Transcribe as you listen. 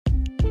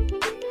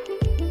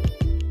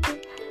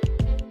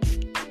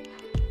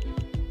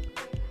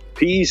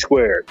P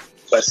Squared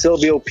by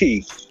Silvio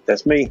P.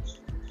 That's me.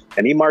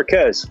 And E.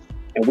 Marquez.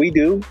 And we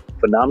do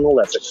Phenomenal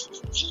Epics.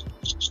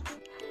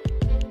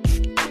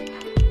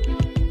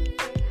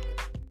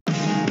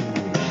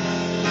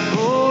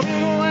 Oh,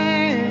 the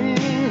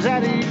wings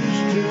that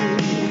used to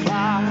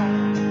fly,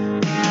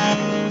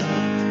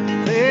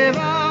 they've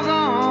all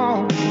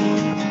gone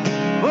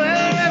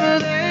wherever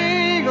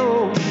they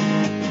go.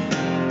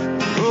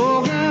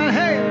 Broken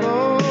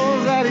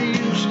halos that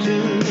used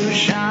to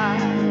shine.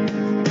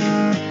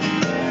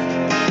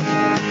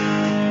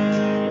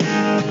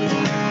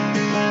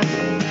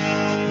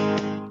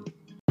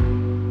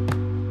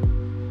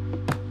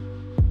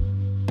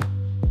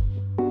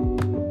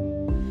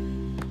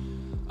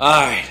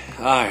 All right.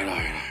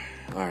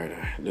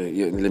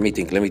 Let me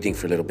think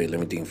for a little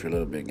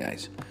bit,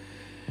 guys.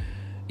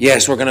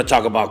 Yes, we're gonna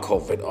talk about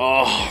COVID.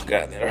 Oh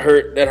God,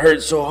 that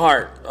hurt so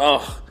hard.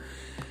 Oh,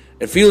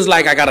 it feels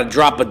like I gotta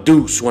drop a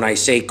deuce when I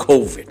say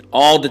COVID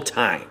all the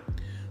time.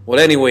 Well,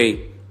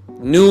 anyway,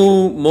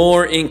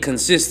 more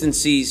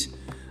inconsistencies.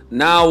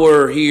 Now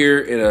we're here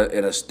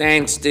at a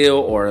standstill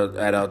or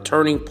at a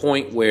turning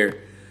point where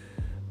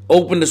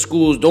open the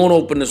schools, don't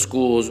open the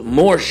schools,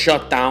 more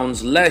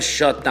shutdowns, less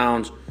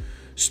shutdowns.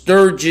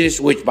 Sturgis,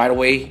 which by the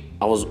way,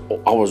 I was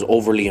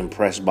overly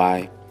impressed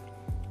by.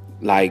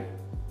 Like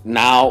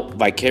now,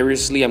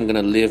 vicariously, I'm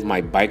gonna live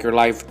my biker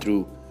life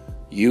through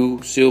you,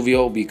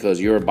 Silvio,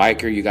 because you're a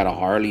biker. You got a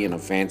Harley and a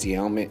fancy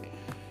helmet.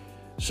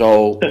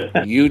 So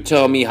you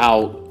tell me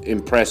how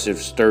impressive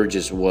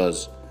Sturgis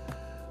was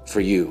for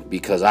you,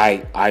 because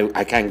I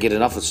can't get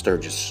enough of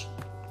Sturgis.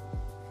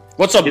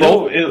 What's up,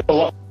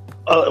 bro?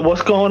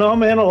 What's going on,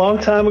 man? A long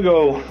time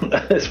ago.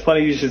 It's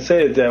funny you should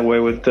say it that way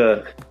with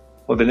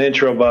an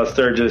intro about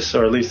Sturgis,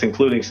 or at least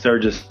including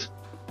Sturgis.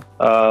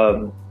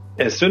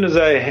 As soon as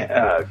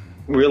I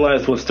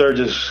realized what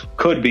Sturgis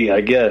could be,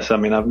 I guess. I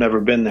mean, I've never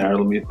been there.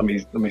 Let me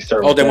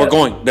start. Oh, then we're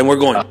going.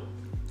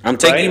 I'm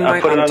taking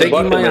right?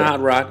 my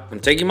hot rod. I'm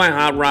taking my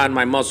hot rod,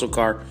 my muscle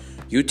car.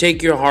 You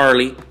take your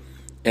Harley,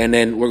 and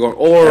then we're going.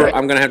 Or right.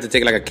 I'm gonna have to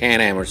take like a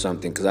Can-Am or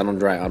something because I don't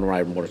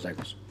ride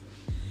motorcycles.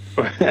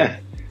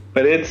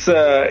 But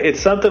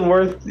it's something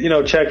worth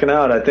checking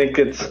out. I think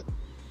it's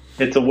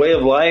a way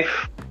of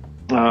life.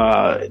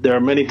 There are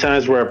many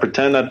times where I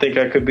pretend I think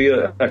I could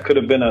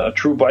have been a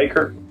true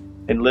biker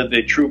and lived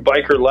a true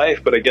biker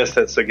life, but I guess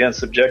that's again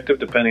subjective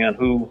depending on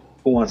who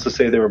wants to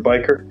say they're a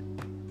biker.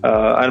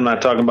 I'm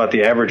not talking about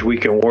the average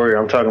weekend warrior.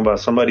 I'm talking about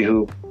somebody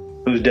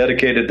who's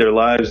dedicated their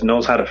lives,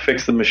 knows how to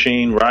fix the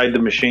machine, ride the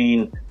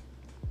machine,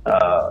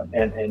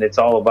 and it's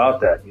all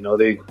about that.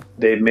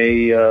 They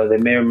may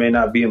or may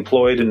not be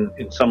employed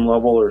in some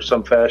level or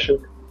some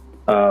fashion,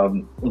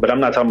 but I'm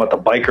not talking about the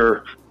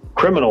biker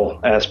criminal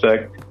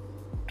aspect.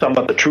 I'm talking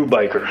about the true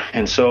biker.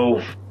 And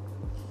so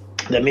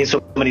that means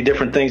so many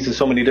different things to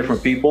so many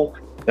different people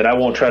that I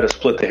won't try to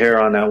split the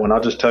hair on that one.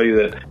 I'll just tell you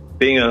that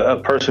being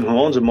a person who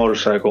owns a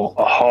motorcycle,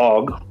 a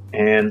hog,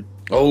 and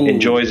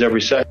enjoys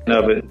every second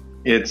of it,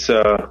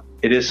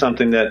 it is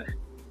something that,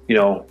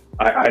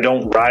 I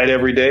don't ride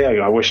every day.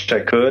 I wish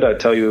I could. I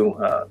tell you,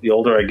 the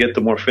older I get,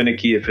 the more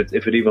finicky. If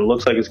it even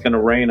looks like it's going to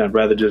rain, I'd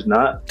rather just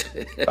not.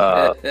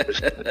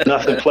 There's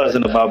nothing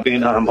pleasant about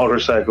being on a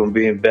motorcycle and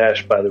being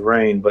bashed by the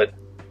rain, but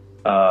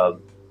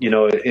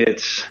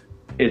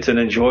it's an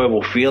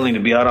enjoyable feeling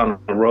to be out on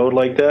the road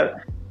like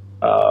that.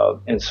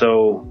 And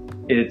so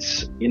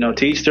it's,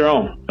 to each their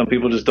own. Some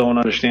people just don't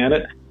understand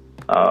it.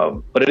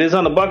 But it is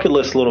on the bucket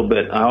list a little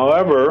bit.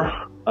 However,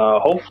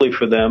 hopefully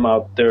for them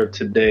out there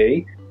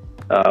today,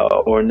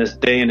 or in this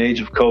day and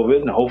age of COVID,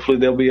 and hopefully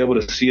they'll be able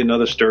to see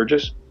another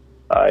Sturgis.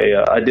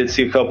 I did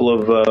see a couple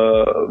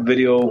of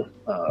video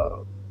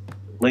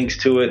links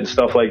to it and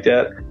stuff like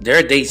that. They're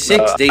at day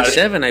 6, day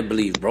 7, I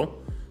believe, bro.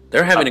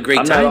 They're having a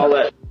great time. Not all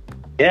that.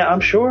 Yeah, I'm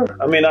sure.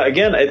 I mean,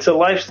 again, it's a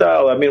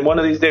lifestyle. I mean, one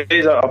of these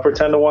days I'll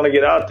pretend to want to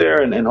get out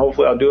there, and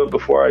hopefully I'll do it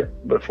before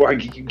I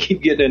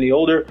keep getting any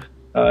older.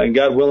 And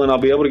God willing, I'll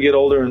be able to get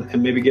older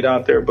and maybe get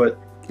out there. But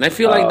I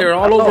feel like they're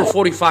all over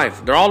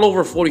 45. They're all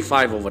over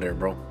 45 over there,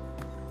 bro.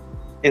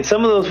 In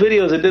some of those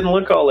videos, it didn't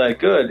look all that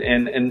good,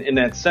 and in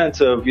that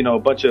sense of a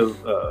bunch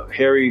of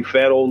hairy,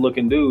 fat,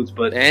 old-looking dudes,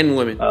 and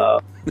women.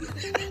 Well,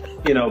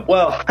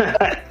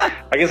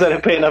 I guess I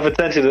didn't pay enough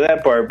attention to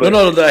that part. But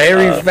no, the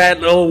hairy,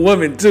 fat old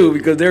women too,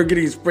 because they're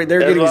getting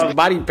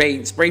body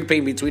paint, spray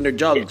paint between their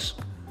jugs.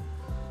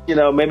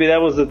 Maybe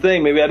that was the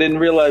thing. Maybe I didn't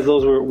realize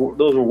those were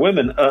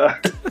women.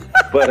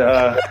 But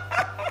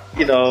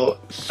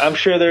I'm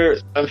sure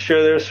there's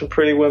some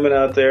pretty women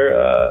out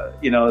there.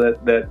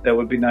 That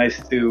would be nice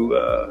to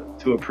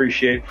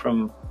appreciate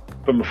from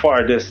a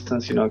far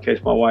distance. In case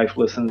my wife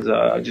listens,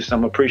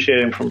 I'm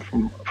appreciating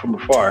from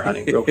afar,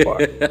 honey, real far.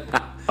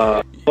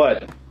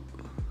 But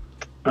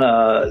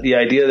the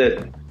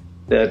idea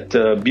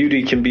that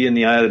beauty can be in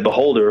the eye of the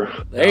beholder.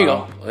 There you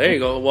go.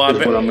 Well,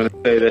 is what I'm going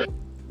to say. That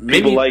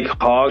people like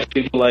hogs,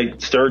 people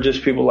like Sturgis,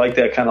 people like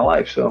that kind of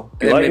life. So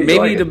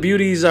maybe the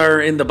beauties are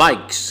in the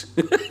bikes.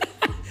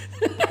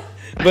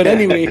 But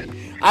anyway,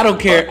 I don't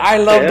care. I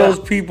love those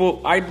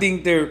people. I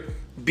think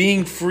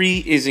being free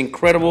is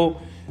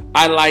incredible.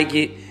 I like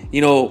it.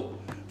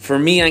 For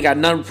me, I ain't got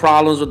none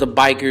problems with the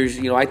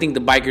bikers. I think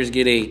the bikers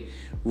get a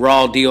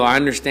raw deal. I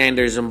understand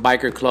there's some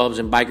biker clubs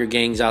and biker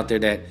gangs out there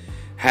that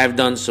have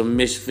done some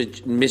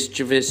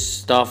mischievous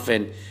stuff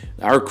and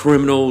are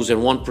criminals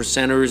and one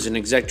percenters and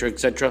et cetera, et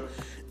cetera.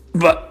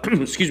 But,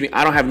 excuse me,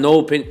 I don't have no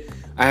opinion.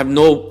 I have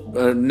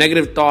no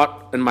negative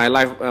thought in my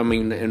life.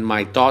 In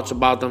my thoughts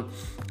about them.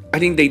 I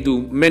think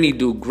many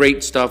do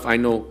great stuff. I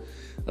know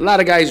a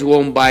lot of guys who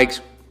own bikes.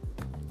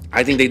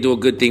 I think they do a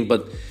good thing.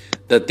 But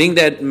the thing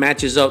that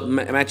matches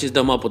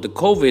them up with the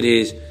COVID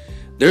is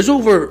there's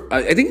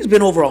I think it's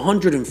been over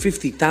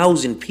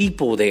 150,000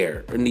 people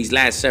there in these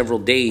last several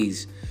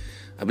days.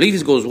 I believe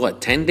this goes,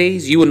 10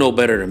 days? You would know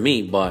better than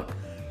me. But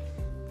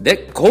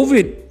that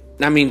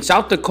COVID,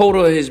 South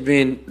Dakota has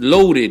been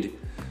loaded.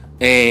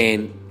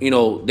 And,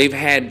 they've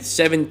had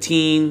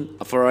 17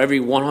 for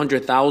every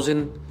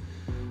 100,000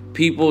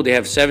 people. They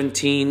have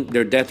 17.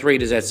 Their death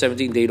rate is at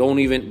 17.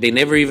 They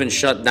never even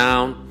shut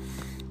down.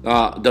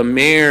 The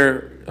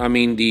mayor,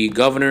 the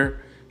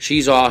governor,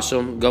 she's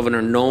awesome.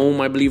 Governor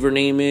Nome, I believe her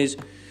name is.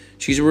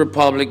 She's a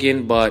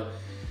Republican, but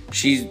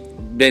she's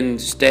been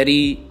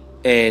steady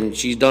and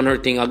she's done her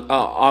thing.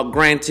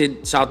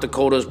 Granted, South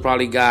Dakota's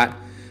probably got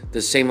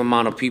the same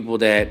amount of people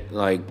that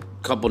like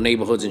a couple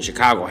neighborhoods in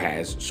Chicago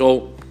has.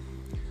 So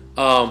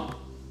I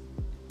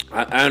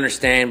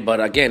understand, but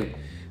again,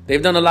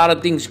 they've done a lot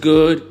of things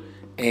good,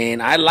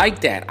 and I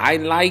like that. I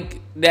like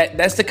that.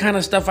 That's the kind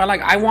of stuff I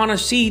like. I want to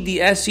see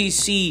the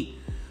SEC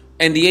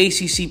and the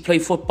ACC play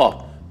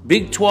football.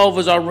 Big 12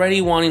 is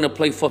already wanting to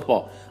play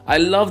football. I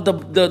love the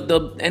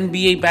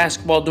NBA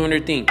basketball doing their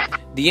thing.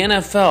 The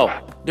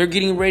NFL, they're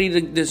getting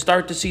ready to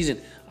start the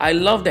season. I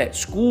love that.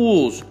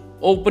 Schools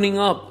opening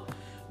up.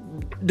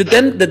 The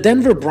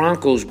Denver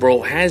Broncos,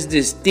 bro, has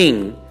this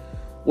thing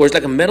where it's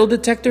like a metal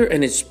detector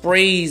and it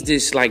sprays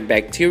this like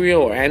bacteria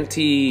or hand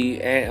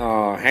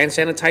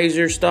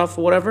sanitizer stuff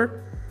or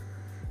whatever,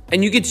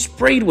 and you get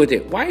sprayed with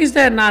it. Why is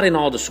that not in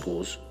all the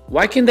schools?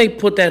 Why can't they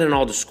put that in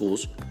all the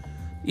schools?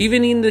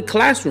 Even in the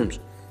classrooms,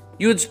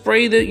 you would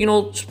spray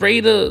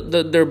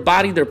their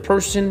body, their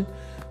person,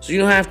 so you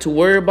don't have to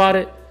worry about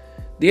it.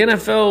 The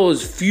NFL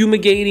is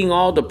fumigating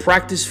all the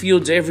practice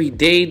fields every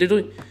day.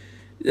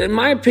 In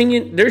my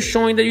opinion, they're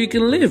showing that you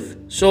can live.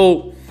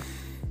 So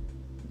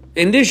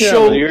in this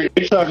show, you're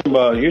talking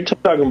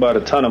about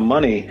a ton of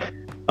money,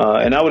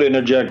 and I would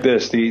interject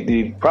this: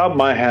 the problem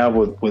I have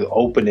with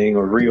opening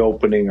or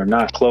reopening or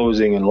not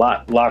closing and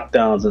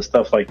lockdowns and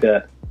stuff like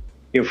that,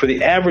 for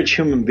the average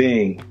human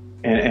being,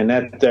 and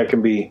that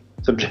can be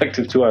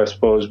subjective too, I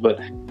suppose, but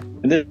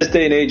in this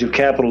day and age of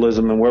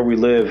capitalism and where we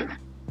live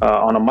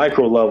on a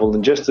micro level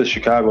in just the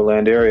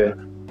Chicagoland area,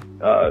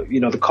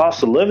 the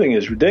cost of living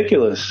is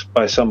ridiculous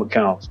by some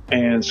accounts,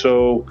 and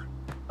so.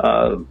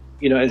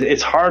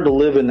 It's hard to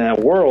live in that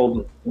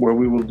world where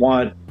we would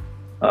want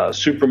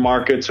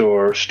supermarkets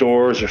or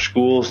stores or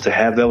schools to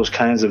have those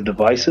kinds of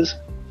devices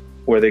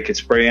where they could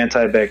spray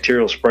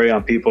antibacterial spray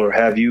on people or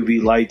have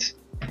UV lights.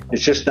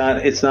 It's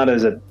not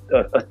as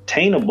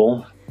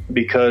attainable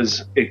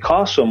because it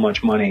costs so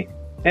much money.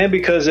 And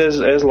because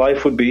as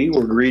life would be,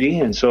 we're greedy.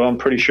 And so I'm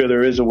pretty sure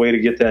there is a way to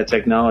get that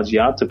technology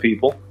out to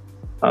people.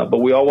 But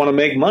we all want to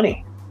make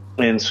money.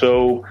 And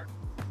so,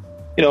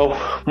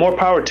 more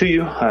power to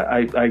you.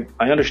 I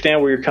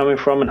understand where you're coming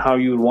from and how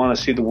you would want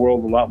to see the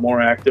world a lot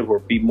more active or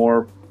be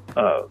more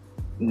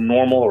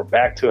normal or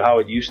back to how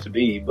it used to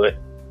be. But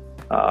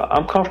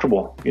I'm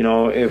comfortable.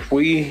 If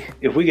we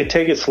could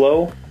take it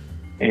slow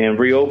and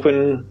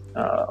reopen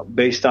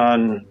based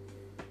on,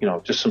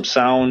 just some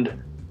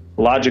sound,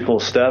 logical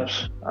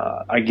steps.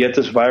 I get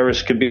this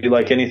virus could be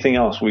like anything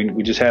else.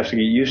 We just have to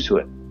get used to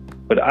it.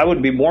 But I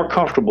would be more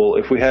comfortable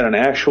if we had an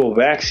actual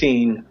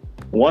vaccine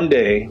one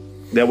day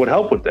that would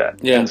help with that.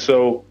 Yeah. And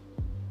so,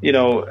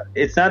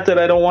 it's not that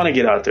I don't want to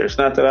get out there. It's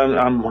not that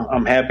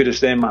I'm happy to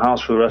stay in my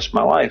house for the rest of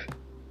my life.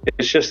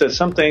 It's just that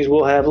some things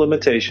will have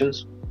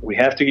limitations. We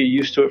have to get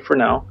used to it for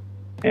now.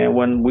 And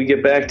when we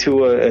get back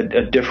to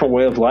a different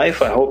way of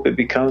life, I hope it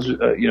becomes,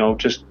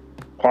 just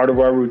part of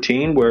our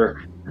routine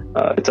where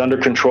it's under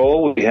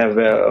control. We have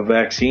a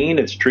vaccine.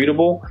 It's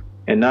treatable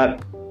and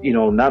not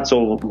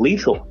so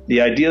lethal. The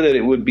idea that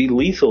it would be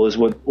lethal is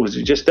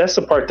that's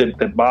the part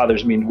that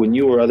bothers me when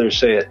you or others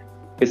say it.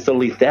 It's the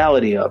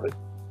lethality of it.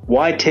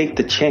 Why take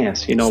the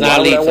chance? Why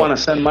would I want to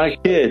send my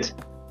kids?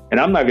 And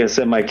I'm not going to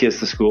send my kids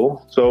to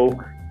school. So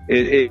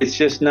it's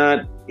just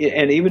not.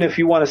 And even if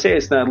you want to say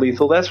it's not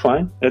lethal, that's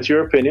fine. That's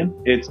your opinion.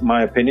 It's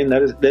my opinion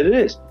that it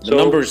is. The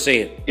numbers say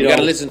it. You got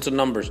to listen to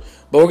numbers.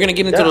 But we're going to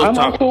get into those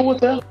talk. Cool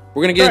with that.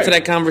 We're going to get into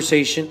that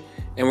conversation,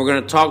 and we're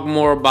going to talk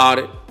more about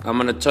it. I'm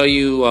going to tell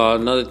you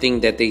another thing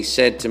that they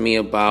said to me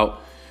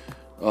about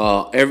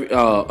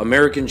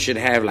Americans should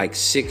have like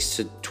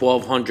 $600 to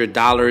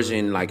 $1,200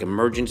 in like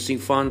emergency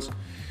funds,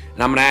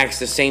 and I'm going to ask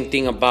the same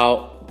thing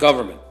about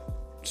government.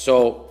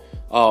 So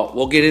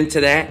we'll get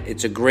into that.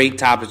 It's a great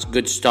topic. It's a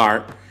good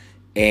start,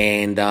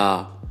 and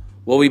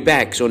we'll be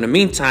back. So in the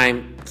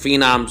meantime,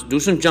 phenoms, do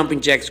some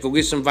jumping jacks. Go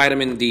get some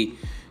vitamin D.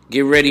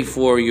 Get ready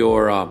for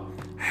your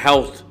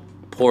health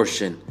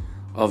portion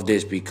of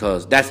this,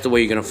 because that's the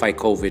way you're going to fight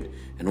COVID,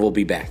 and we'll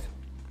be back.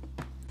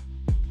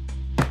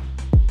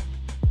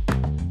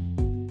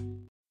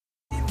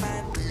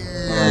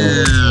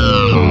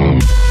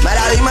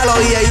 Mira, dímelo,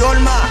 DJ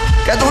Olma,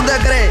 ¿qué tú te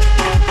crees?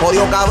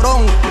 Jodido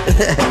cabrón.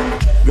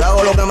 Yo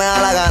hago lo que me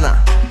da la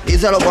gana.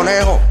 Díselo,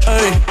 conejo.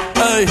 Ey,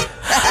 ey.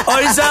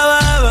 Hoy se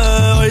bebe,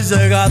 hoy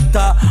se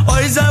gasta,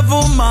 hoy se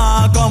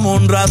fuma como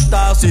un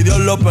rata, si Dios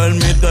lo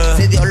permite.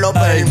 Si Dios lo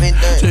permite.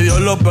 Ey, si Dios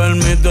lo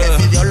permite.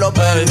 Si Dios lo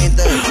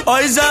permite.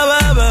 Hoy se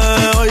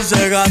bebe, hoy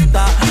se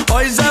gasta,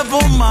 hoy se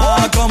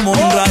fuma como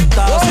un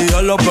rata, si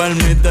Dios lo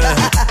permite.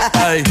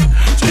 Ey,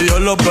 si Dios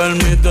lo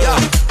permite.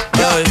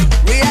 Ey.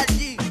 Real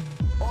G.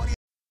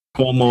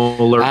 Como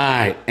alert. All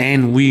right,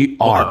 and we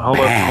are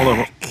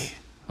back.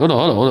 Hold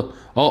on.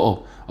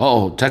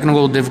 Uh-oh.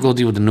 Technical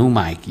difficulty with the new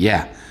mic.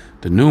 Yeah,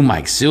 the new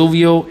mic.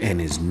 Silvio and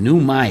his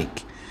new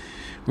mic.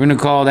 We're going to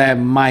call that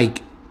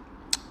mic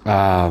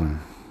the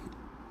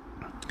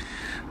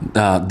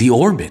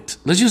Orbit.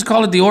 Let's just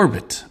call it the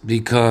Orbit,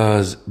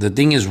 because the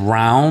thing is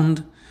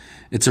round.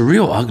 It's a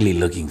real ugly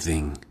looking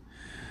thing.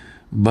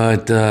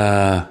 But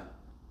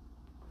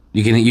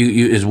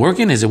it's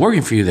working? Is it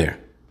working for you there?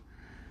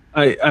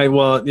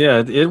 Well,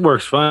 yeah, it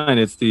works fine.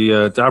 It's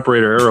the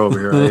operator error over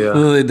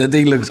here. The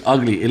thing looks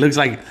ugly. It looks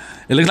like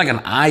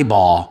an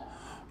eyeball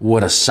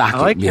with a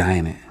socket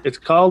behind it. It's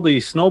called the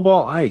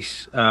Snowball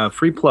Ice.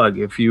 Free plug.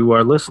 If you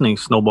are listening,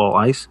 Snowball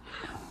Ice,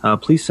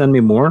 please send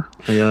me more.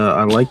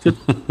 I liked it.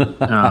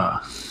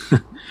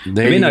 It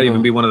may not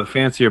even be one of the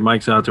fancier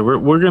mics out there.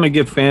 We're going to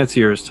get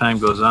fancier as time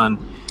goes on.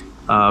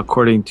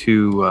 According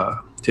to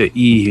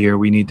E here,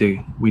 we need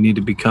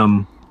to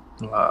become.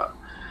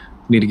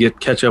 Need to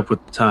catch up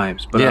with the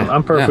times, but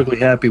I'm perfectly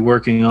happy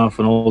working off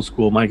an old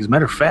school mic. As a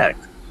matter of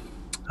fact,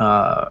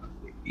 I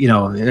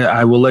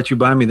will let you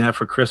buy me that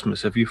for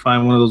Christmas if you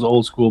find one of those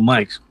old school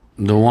mics.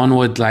 The one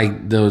with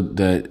like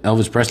the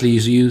Elvis Presley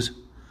used to use.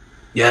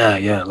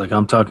 Yeah, like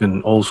I'm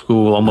talking old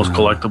school, almost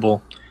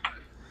collectible.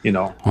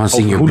 Want to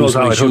see your blue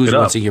suede shoes?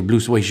 Want to see your blue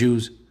suede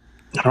shoes?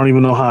 I don't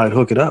even know how I'd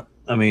hook it up.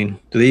 I mean,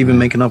 do they even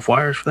make enough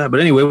wires for that? But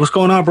anyway, what's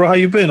going on, bro? How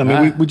you been? I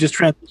mean, we just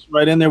transitioned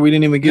right in there. We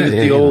didn't even give it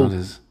the old.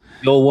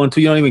 The old one, too.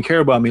 You don't even care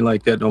about me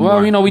like that no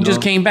more. Well, we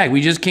just came back.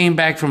 We just came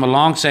back from a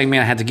long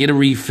segment. I had to get a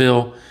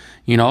refill.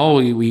 We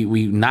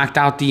knocked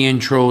out the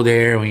intro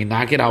there. We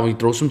knock it out. We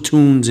throw some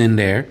tunes in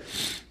there.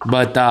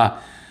 But I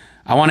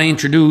want to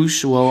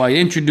introduce, I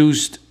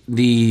introduced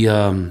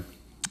the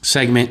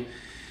segment,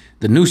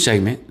 the new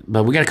segment,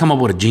 but we got to come up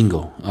with a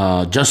jingle.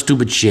 Just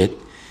Stupid Shit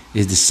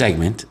is the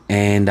segment.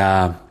 And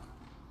I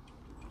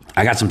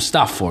got some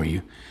stuff for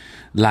you.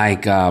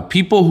 Like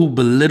people who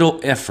belittle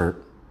effort,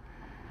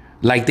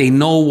 like they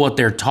know what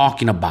they're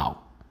talking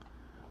about,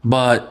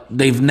 but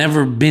they've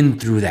never been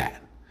through that.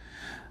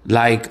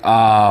 Like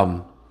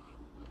a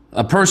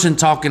person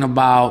talking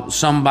about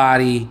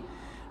somebody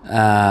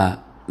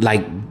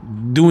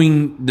like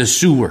doing the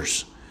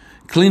sewers,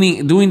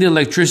 doing the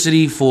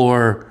electricity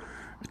for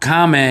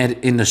ComEd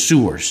in the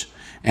sewers.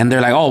 And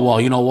they're like, oh,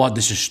 well, you know what?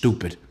 This is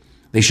stupid.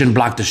 They shouldn't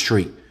block the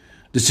street.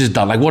 This is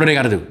dumb. Like, what do they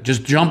got to do?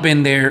 Just jump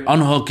in there,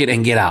 unhook it,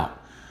 and get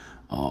out.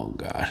 Oh,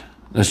 God.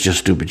 That's just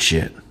stupid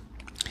shit.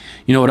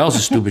 You know what else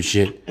is stupid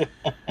shit?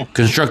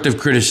 Constructive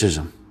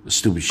criticism.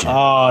 Stupid shit.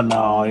 Oh,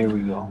 no. Here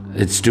we go.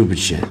 It's stupid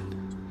shit.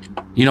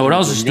 You know what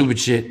else is stupid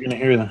shit? You're going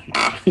to hear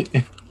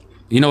that.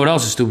 You know what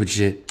else is stupid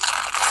shit?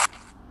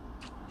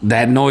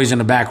 That noise in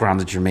the background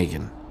that you're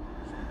making.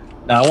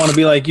 Now, I want to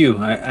be like you.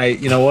 I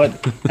you know what?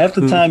 Half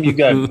the time you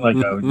got like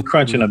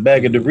crunching a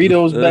bag of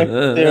Doritos back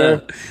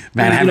there.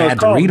 Man, I haven't had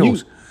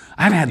Doritos.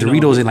 I haven't had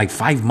Doritos in like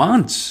 5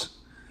 months.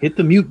 Hit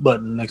the mute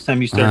button next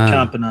time you start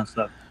chomping on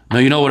stuff. No,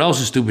 you know what else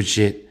is stupid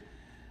shit?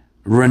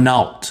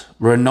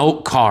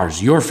 Renault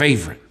cars, your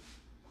favorite.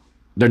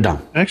 They're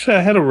dumb. Actually,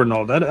 I had a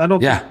Renault. I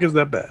don't think it's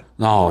that bad.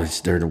 No,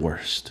 they're the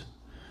worst.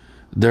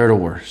 They're the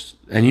worst.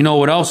 And you know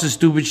what else is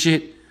stupid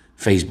shit?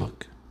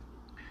 Facebook.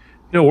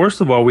 You know,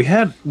 worst of all, we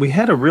had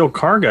a real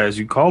car guy, as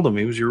you called him.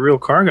 He was your real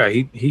car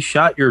guy. He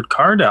shot your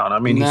car down. I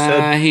mean, he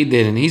said he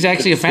didn't. He's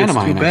actually a fan of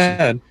mine. Too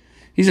bad.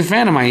 He's a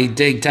fan of mine.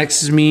 He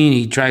texts me and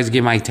he tries to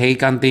get my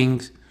take on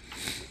things.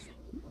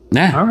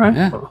 Yeah. All right.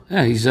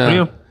 Yeah. He's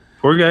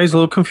poor guy. He's a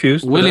little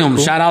confused. William.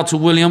 Cool. Shout out to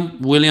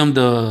William. William,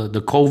 the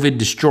COVID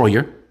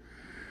destroyer.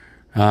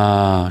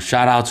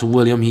 Shout out to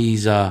William.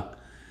 He's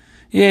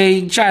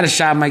he tried to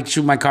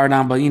shoot my car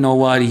down, but you know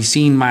what? He's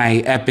seen my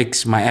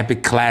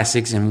epic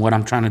classics, and what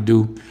I'm trying to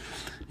do,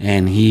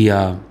 and he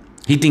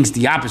thinks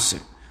the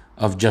opposite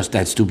of just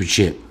that stupid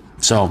shit.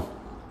 So,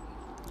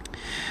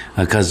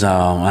 because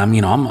I'm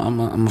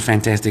a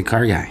fantastic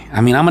car guy.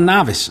 I mean, I'm a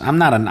novice.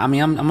 I'm a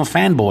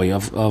fanboy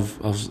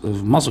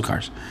of muscle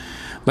cars.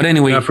 But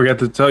anyway, I forgot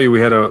to tell you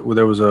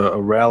there was a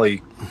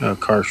rally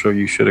car show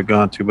you should have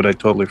gone to, but I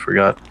totally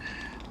forgot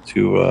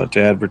to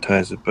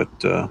advertise it. But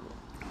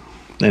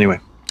anyway,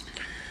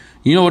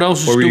 you know what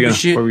else is stupid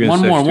shit?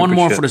 One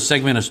more for the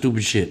segment of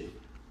stupid shit.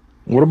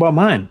 What about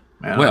mine?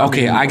 Man, Wait,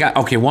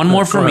 okay, one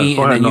more for me,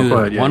 and then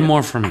you one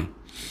more for me.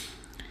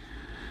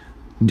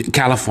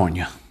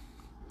 California.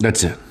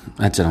 That's it.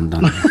 I'm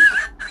done.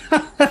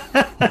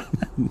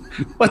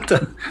 What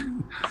the?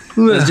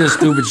 That's just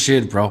stupid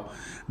shit, bro.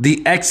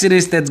 The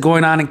exodus that's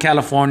going on in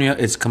California,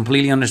 it's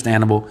completely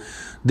understandable.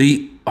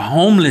 The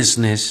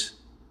homelessness,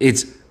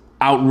 it's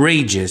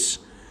outrageous.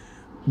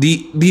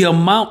 The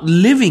amount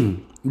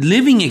living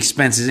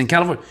expenses in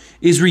California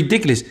is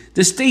ridiculous.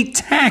 The state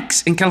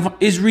tax in California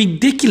is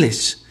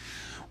ridiculous.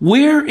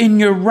 Where in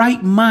your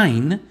right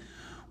mind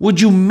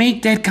would you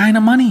make that kind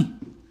of money?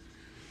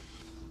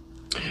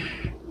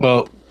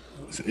 Well,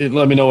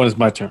 let me know when it's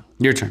my turn.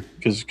 Your turn.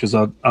 Because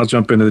I'll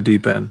jump into the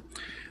deep end.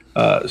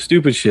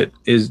 Stupid shit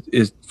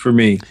is for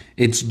me.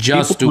 It's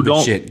just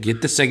stupid shit.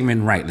 Get the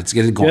segment right. Let's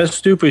get it going. Just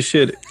stupid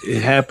shit.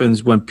 It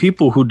happens when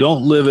people who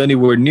don't live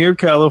anywhere near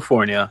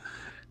California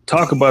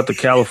talk about the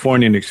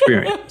Californian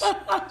experience.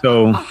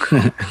 So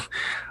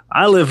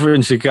I live here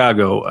in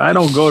Chicago. I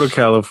don't go to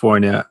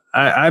California.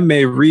 I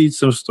may read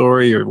some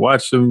story or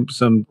watch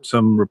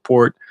some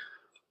report,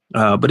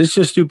 but it's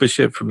just stupid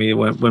shit for me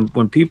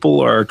when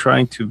people are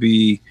trying to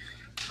be,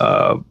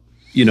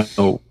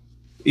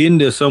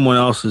 into someone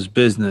else's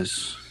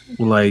business,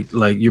 like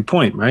your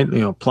point, right?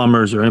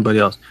 Plumbers or anybody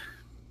else.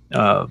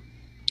 A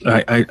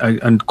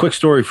quick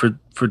story for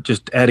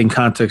just adding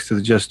context to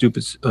the just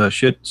stupid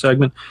shit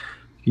segment.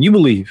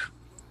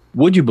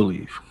 Would you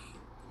believe?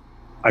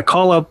 I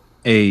call up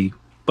a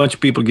bunch of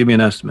people to give me an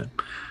estimate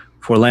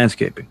for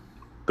landscaping.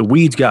 The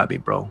weeds got me,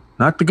 bro.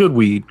 Not the good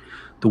weed.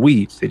 The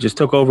weeds. They just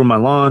took over my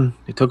lawn.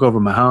 They took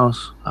over my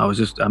house. I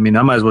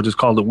might as well just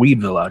call it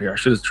Weedville out here. I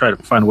should have tried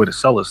to find a way to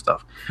sell this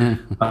stuff.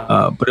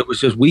 But it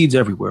was just weeds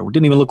everywhere. It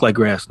didn't even look like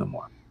grass no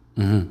more.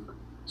 Mm-hmm.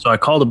 So I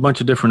called a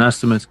bunch of different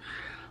estimates,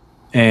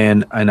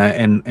 and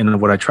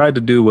what I tried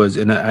to do was,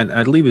 and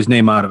I'd leave his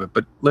name out of it,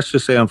 but let's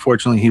just say,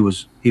 unfortunately, he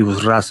was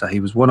Raza. He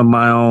was one of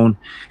my own,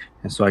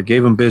 and so I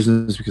gave him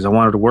business because I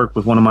wanted to work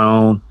with one of my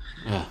own.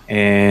 Yeah.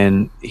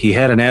 And he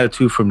had an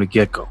attitude from the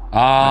get-go.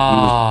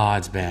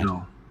 It's bad.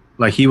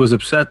 Like he was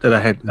upset that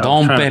I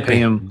was trying to pay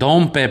him.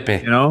 Don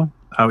Pepe.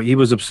 He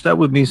was upset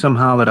with me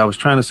somehow that I was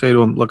trying to say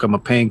to him, look, I'm a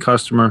paying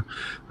customer.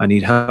 I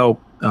need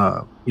help.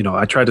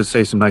 I tried to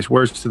say some nice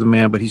words to the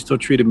man, but he still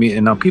treated me.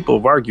 And now people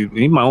have argued,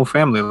 even my own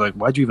family, are like,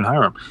 why'd you even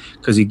hire him?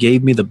 Because he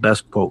gave me the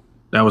best quote.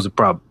 That was the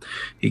problem.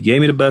 He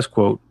gave me the best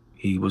quote.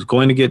 He was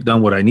going to get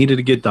done what I needed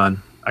to get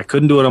done. I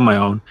couldn't do it on my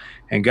own.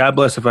 And God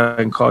bless if I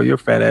can call your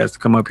fat ass to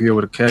come up here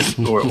with a keg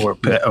or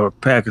a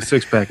pack, a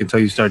six-pack until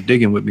you start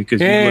digging with me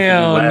because you look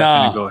at me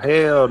laughing and go,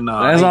 hell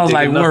no. That sounds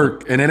like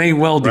work, and it ain't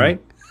welding.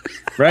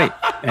 Right.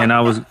 And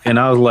I was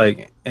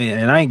like,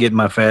 and I ain't getting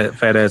my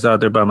fat ass out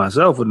there by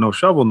myself with no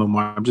shovel no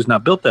more. I'm just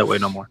not built that way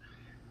no more.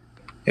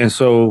 And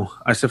so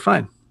I said,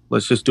 fine,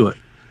 let's just do it.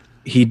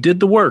 He did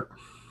the work.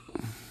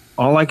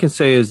 All I can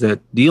say is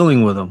that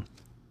dealing with him,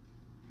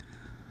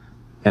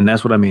 and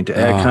that's what I mean, to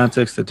add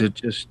context, that they're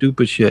just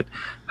stupid shit.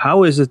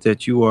 How is it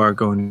that you are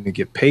going to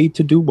get paid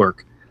to do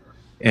work?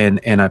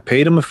 And I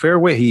paid him a fair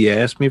way. He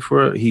asked me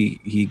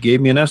he gave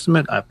me an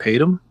estimate. I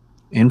paid him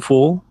in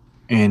full,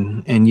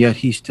 and yet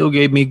he still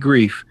gave me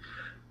grief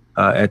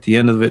at the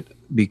end of it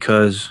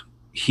because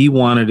he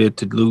wanted it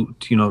to do,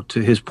 to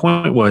his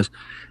point was,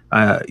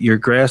 your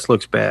grass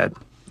looks bad.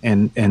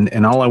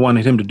 And all I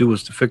wanted him to do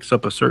was to fix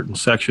up a certain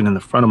section in the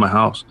front of my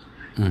house.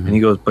 Mm-hmm. And he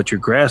goes, but your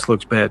grass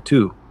looks bad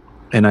too.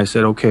 And I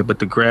said, okay, but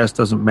the grass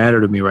doesn't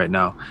matter to me right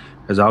now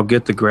because I'll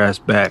get the grass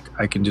back.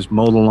 I can just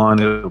mow the lawn.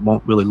 It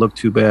won't really look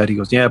too bad. He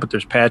goes, yeah, but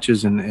there's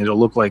patches and it'll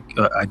look like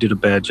I did a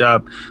bad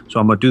job. So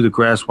I'm going to do the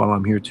grass while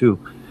I'm here too.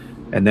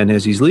 And then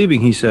as he's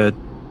leaving, he said,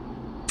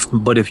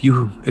 but if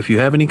you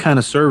have any kind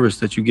of service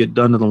that you get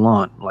done to the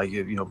lawn, like,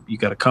 you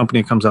got a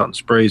company that comes out and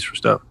sprays for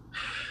stuff.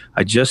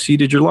 I just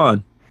seeded your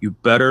lawn. You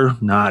better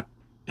not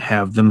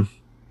have them,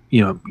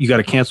 you got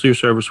to cancel your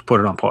service or put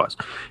it on pause.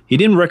 He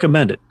didn't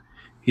recommend it.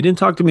 He didn't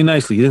talk to me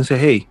nicely. He didn't say,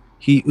 hey,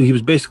 he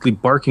was basically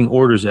barking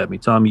orders at me,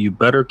 telling me you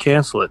better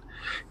cancel it.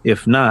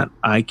 If not,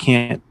 I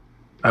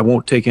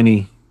won't take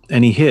any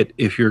hit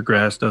if your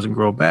grass doesn't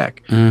grow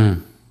back. I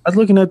was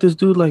looking at this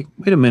dude like,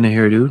 wait a minute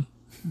here, dude.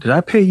 Did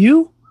I pay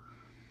you?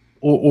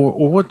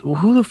 Or what?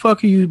 Who the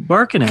fuck are you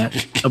barking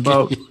at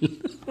about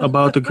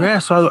the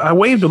grass? So I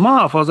waved him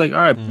off. I was like, all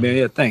right, man,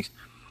 yeah, thanks.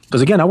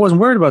 Because again, I wasn't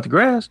worried about the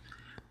grass.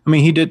 I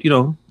mean, he did,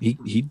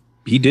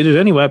 he did it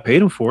anyway. I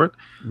paid him for it.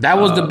 That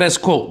was the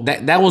best quote.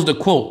 That was the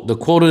quote. The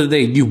quote of the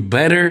day. You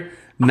better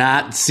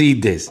not see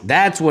this.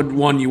 That's what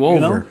won you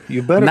over.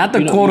 You better not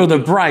the quote of the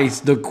price.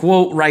 The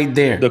quote right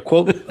there. The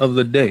quote of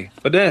the day.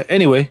 But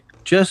anyway,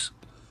 just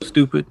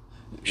stupid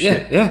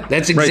shit. Yeah.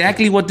 That's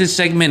exactly what this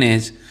segment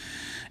is.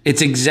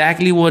 It's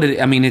exactly what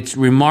it. I mean, it's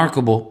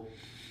remarkable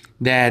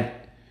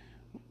that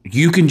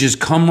you can just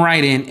come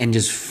right in and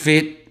just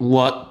fit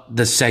what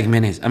the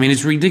segment is. I mean,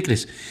 it's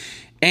ridiculous.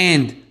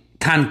 And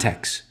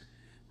context.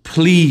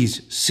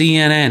 Please,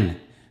 CNN,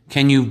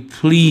 can you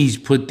please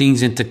put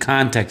things into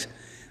context?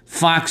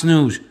 Fox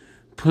News,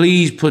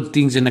 please put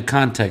things into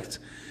context.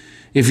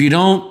 If you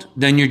don't,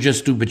 then you're just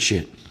stupid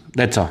shit.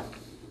 That's all.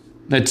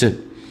 That's it.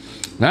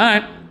 All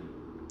right.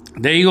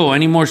 There you go.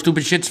 Any more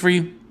stupid shits for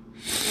you?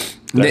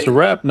 That's a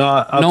wrap. No,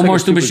 I'll no take more a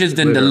stupid shits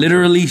than the later.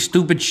 literally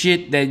stupid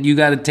shit that you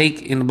got to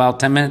take in about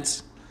 10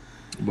 minutes.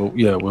 Well,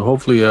 yeah. Well,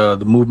 hopefully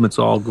the movements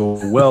all go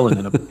well,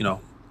 and then All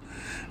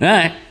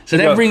right. So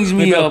that brings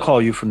me maybe up. I'll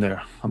call you from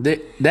there.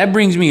 That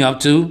brings me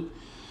up to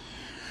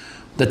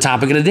the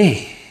topic of the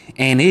day.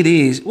 And it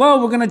is,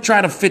 well, we're going to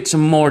try to fit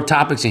some more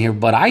topics in here,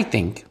 but I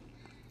think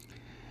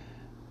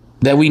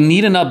that we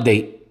need an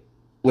update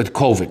with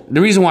COVID. The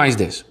reason why is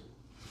this.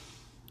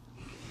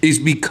 Is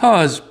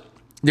because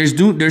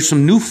there's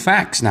some new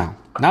facts now.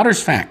 Now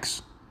there's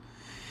facts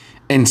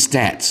and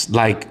stats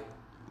like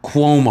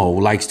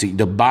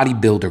the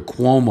bodybuilder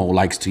Cuomo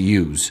likes to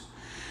use.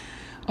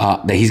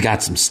 That he's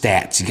got some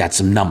stats, he got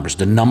some numbers.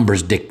 The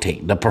numbers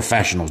dictate, the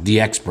professionals, the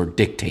expert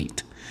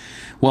dictate.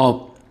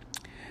 Well,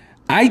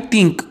 I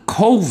think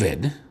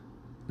COVID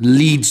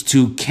leads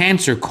to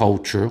cancer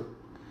culture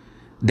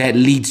that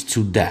leads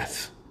to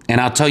death. And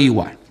I'll tell you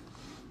why.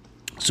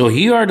 So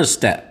here are the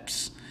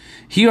steps.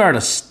 Here are the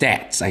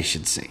stats, I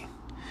should say.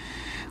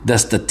 The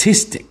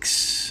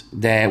statistics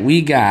that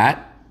we got,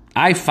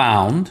 I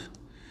found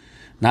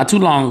not too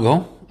long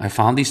ago. I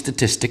found these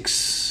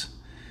statistics,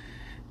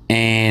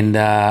 and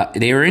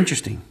they were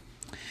interesting.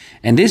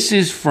 And this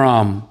is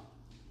from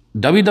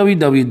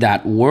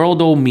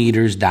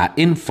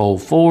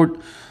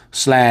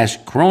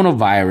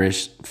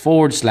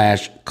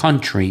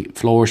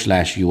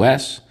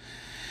www.worldometers.info/coronavirus/country/US.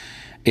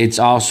 It's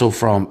also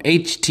from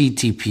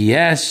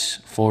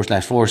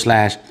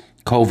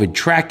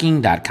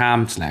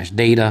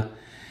https://covidtracking.com/data.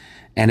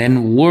 And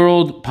then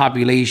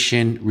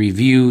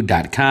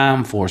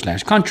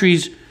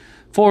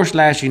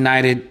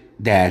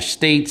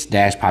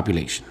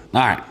worldpopulation.review.com/countries/United-States-population.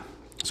 All right.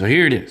 So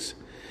here it is.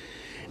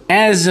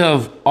 As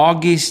of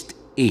August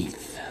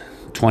 8th,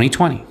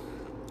 2020,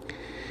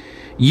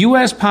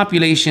 U.S.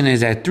 population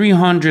is at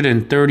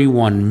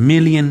 331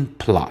 million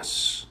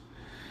plus.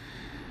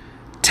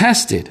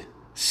 Tested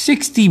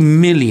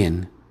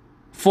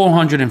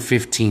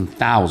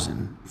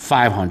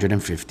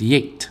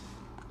 60,415,558.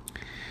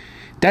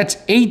 That's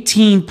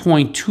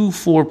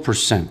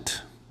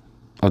 18.24%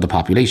 of the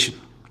population.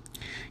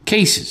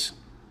 Cases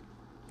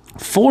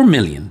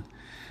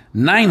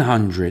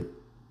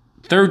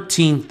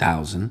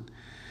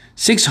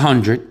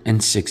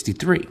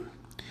 4,913,663.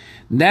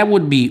 That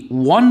would be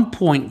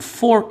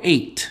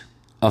 1.48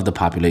 of the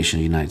population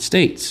of the United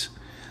States.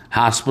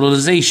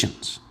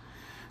 Hospitalizations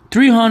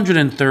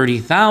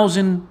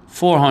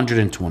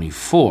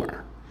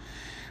 330,424.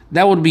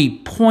 That would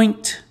be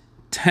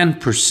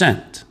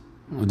 0.10%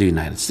 of the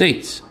United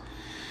States.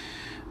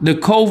 The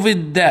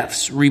COVID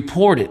deaths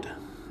reported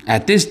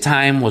at this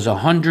time was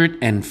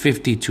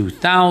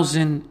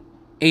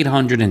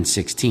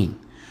 152,816,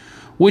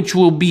 which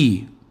will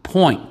be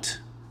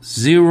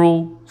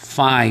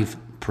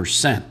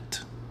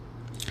 0.05%.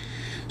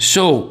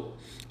 So,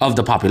 of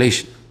the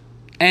population.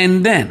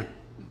 And then,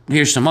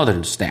 here's some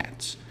other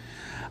stats.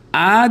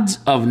 Odds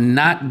of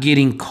not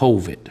getting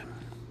COVID,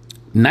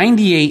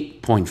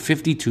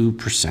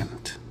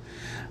 98.52%.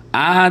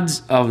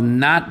 Odds of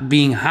not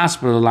being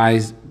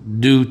hospitalized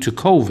due to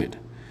COVID,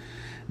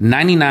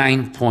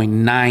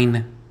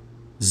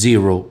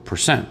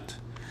 99.90%.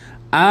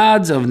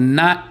 Odds of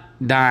not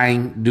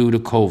dying due to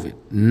COVID,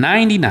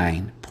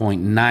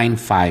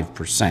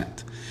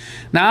 99.95%.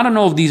 Now, I don't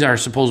know if these are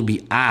supposed to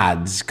be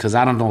odds, because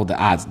I don't know the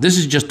odds. This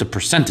is just the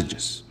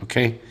percentages,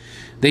 okay?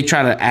 They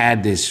try to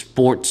add this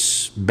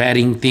sports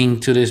betting thing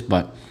to this,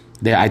 but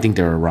I think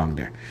they were wrong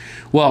there.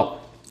 Well,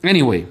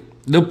 anyway,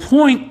 the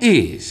point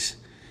is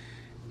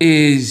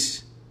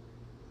if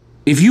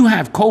you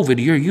have COVID,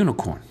 you're a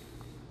unicorn.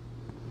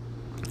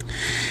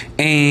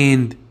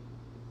 And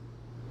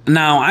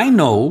now I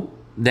know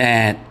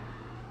that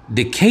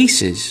the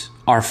cases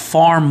are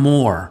far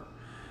more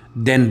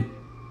than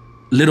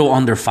little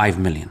under 5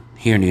 million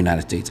here in the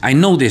United States. I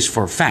know this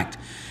for a fact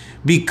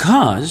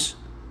because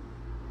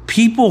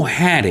people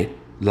had it,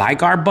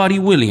 like our buddy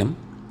William,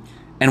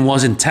 and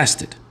wasn't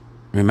tested.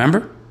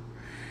 Remember?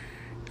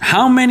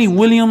 How many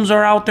Williams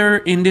are out there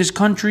in this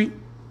country?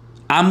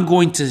 I'm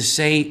going to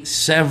say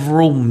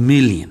several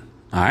million.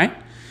 All right?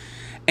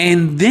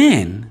 And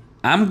then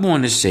I'm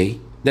going to say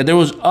that there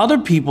was other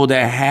people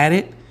that had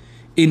it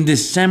in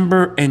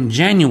December and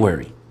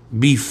January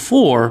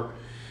before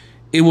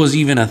it was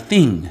even a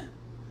thing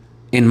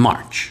in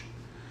March.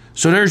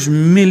 So there's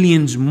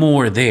millions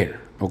more there,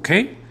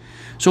 okay?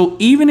 So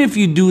even if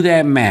you do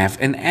that math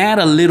and add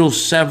a little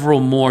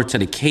several more to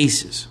the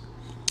cases,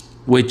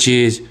 which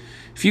is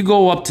if you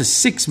go up to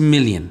 6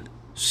 million,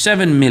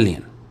 7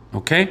 million,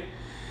 okay?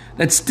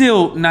 That's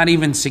still not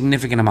even a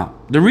significant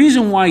amount. The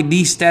reason why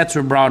these stats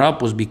were brought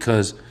up was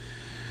because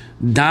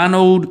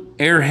Donald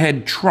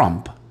Airhead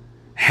Trump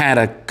had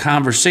a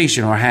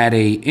conversation or had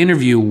a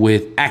interview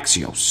with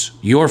Axios,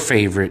 your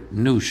favorite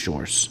news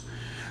source.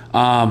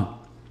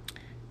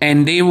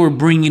 And they were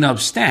bringing up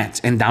stats.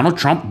 And Donald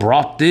Trump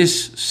brought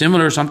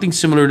something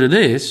similar to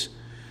this.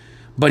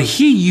 But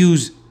he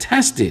used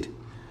tested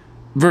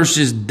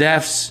versus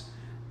deaths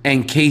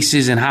and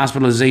cases and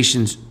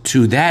hospitalizations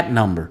to that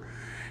number.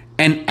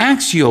 And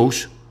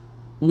Axios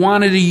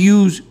wanted to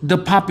use the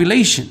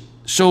population.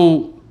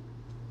 So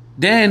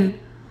then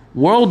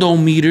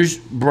Worldometers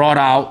brought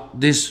out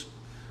this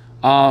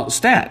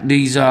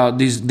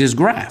this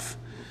graph.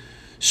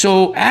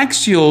 So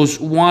Axios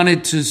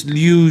wanted to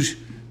use,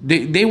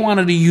 they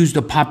wanted to use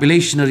the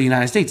population of the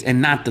United States and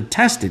not the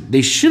tested.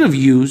 They should have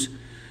used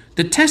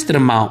the tested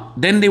amount.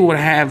 Then they would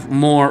have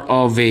more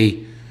of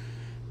a,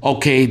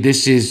 okay,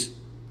 this is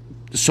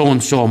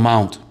so-and-so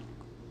amount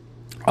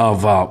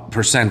of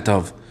percent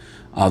of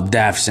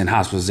deaths and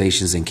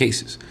hospitalizations and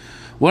cases.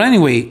 Well,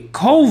 anyway,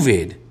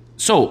 COVID.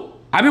 So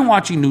I've been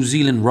watching New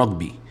Zealand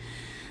rugby,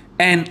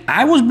 and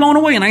I was blown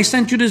away, and I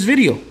sent you this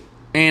video.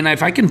 And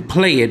if I can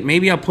play it,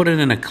 maybe I'll put it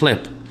in a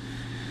clip.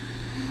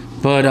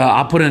 But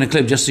I'll put it in a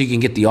clip just so you can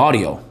get the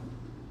audio.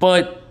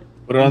 But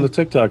put it on the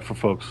TikTok for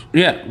folks.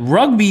 Yeah,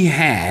 rugby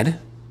had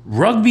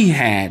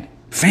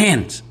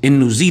fans in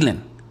New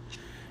Zealand.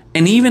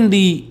 And even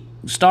the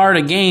star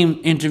of the game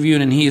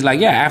interviewed, and he's like,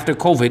 yeah, after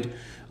COVID,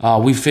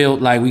 we felt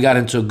like we got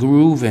into a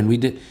groove, and we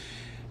did.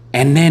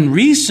 And then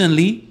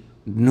recently,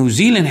 New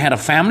Zealand had a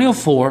family of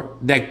 4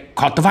 that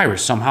caught the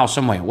virus somehow,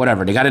 some way,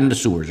 whatever. They got in the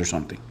sewers or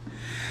something.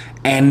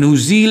 And New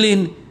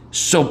Zealand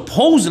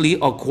supposedly,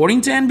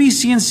 according to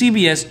NBC and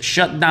CBS,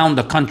 shut down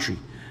the country.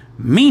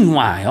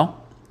 Meanwhile,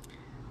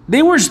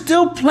 they were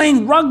still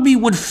playing rugby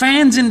with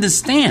fans in the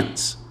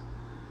stands.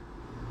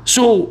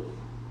 So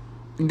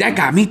that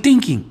got me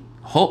thinking,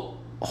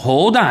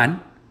 hold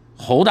on.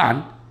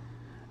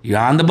 You're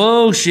on the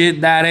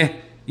bullshit, daddy.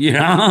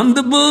 You're on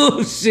the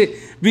bullshit.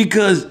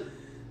 Because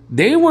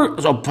they were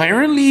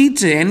apparently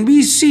to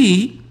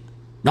NBC,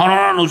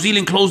 no, New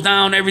Zealand closed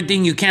down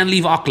everything. You can't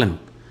leave Auckland.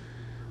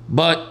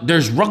 But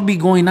there's rugby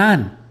going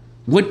on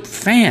with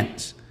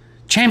fans,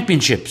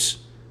 championships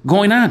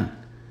going on.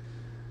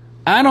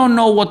 I don't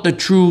know what the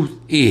truth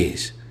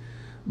is,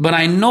 but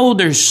I know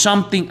there's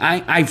something,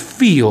 I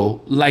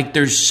feel like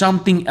there's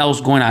something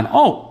else going on.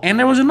 Oh, and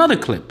there was another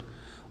clip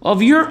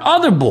of your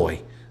other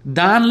boy,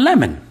 Don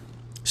Lemon,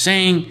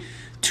 saying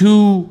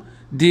to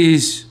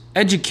this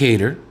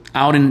educator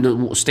out in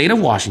the state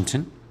of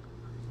Washington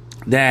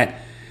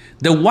that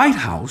the White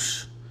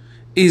House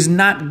is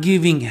not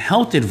giving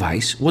health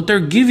advice. What they're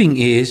giving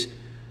is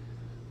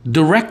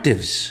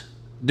directives.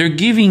 They're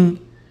giving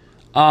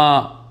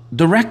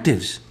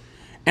directives.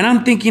 And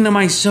I'm thinking to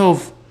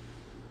myself,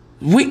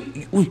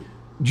 wait,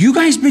 you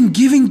guys been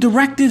giving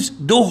directives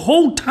the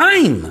whole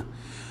time.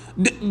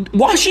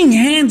 Washing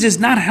hands is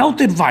not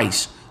health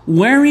advice.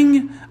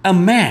 Wearing a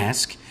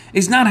mask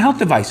is not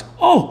health advice.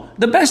 Oh,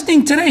 the best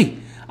thing today,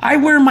 I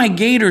wear my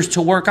gaiters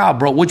to work out,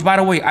 bro, which, by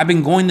the way, I've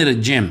been going to the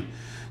gym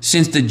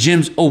since the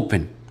gym's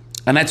open.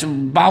 And that's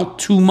about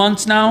 2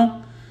 months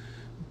now.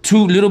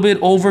 Little bit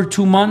over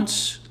 2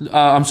 months.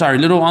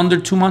 Little under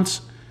 2 months.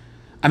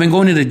 I've been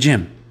going to the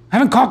gym. I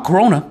haven't caught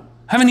corona.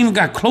 Haven't even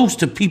got close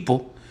to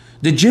people.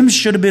 The gym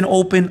should have been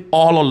open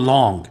all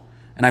along.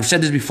 And I've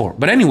said this before.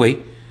 But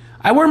anyway,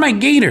 I wear my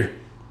gaiter.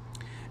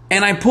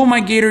 And I pull my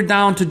gaiter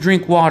down to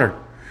drink water.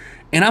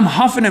 And I'm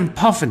huffing and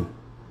puffing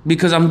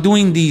because I'm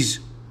doing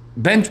these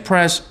bench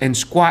press and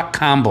squat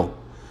combo.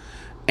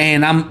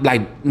 And I'm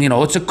like,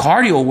 it's a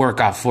cardio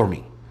workout for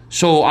me.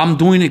 So I'm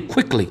doing it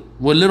quickly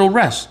with little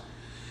rest.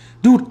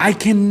 Dude, I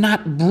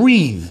cannot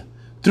breathe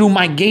through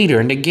my gaiter.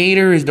 And the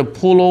gaiter is the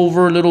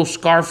pullover little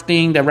scarf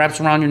thing that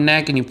wraps around your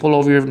neck and you pull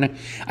over your neck.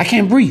 I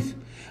can't breathe.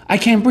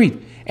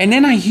 And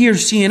then I hear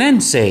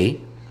CNN say,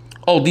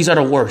 oh, these are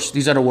the worst.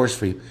 These are the worst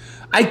for you.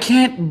 I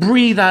can't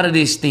breathe out of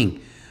this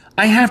thing.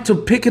 I have to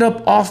pick it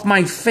up off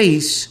my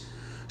face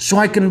so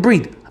I can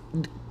breathe.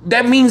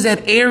 That means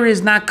that air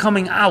is not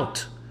coming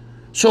out.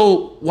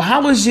 So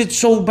how is it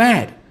so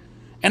bad?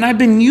 And I've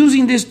been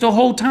using this the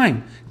whole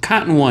time.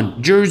 Cotton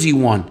one, jersey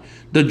one.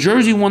 The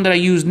jersey one that I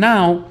use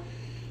now,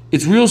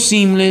 it's real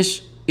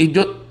seamless.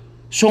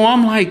 So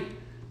I'm like,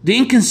 the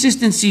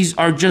inconsistencies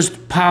are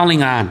just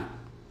piling on.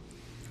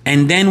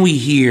 And then we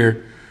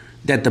hear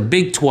that the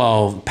Big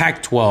 12,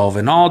 Pac-12,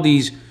 and all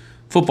these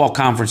football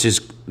conferences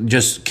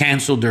just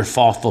canceled their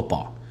fall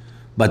football.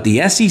 But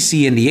the SEC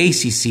and the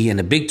ACC and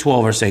the Big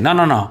 12 are saying,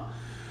 no.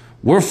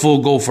 We're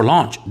full go for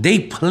launch. They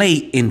play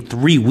in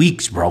 3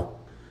 weeks, bro.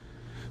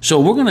 So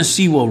we're going to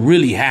see what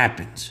really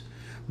happens.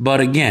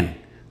 But again,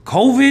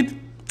 COVID,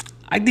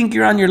 I think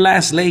you're on your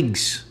last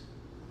legs.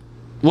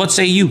 What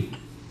say you?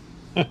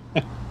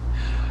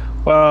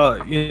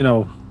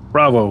 Well,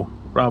 bravo.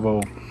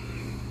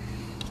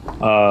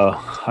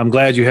 I'm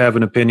glad you have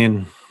an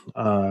opinion.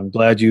 I'm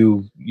glad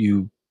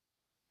I'm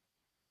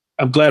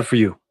glad for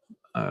you.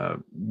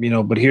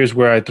 But here's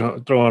where I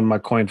throw in my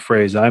coined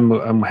phrase.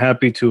 I'm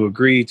happy to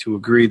agree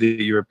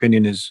that your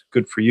opinion is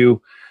good for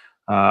you.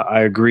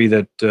 I agree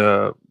that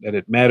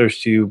it matters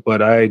to you,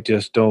 but I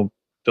just don't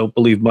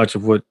believe much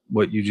of what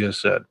you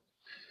just said.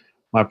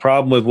 My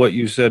problem with what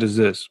you said is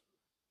this: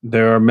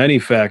 there are many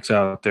facts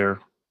out there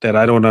that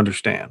I don't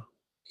understand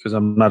because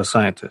I'm not a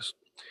scientist.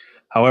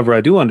 However,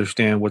 I do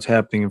understand what's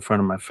happening in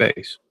front of my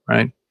face,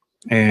 right?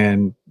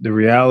 And the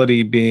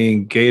reality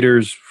being,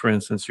 gators, for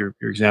instance, your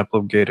example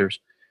of gators.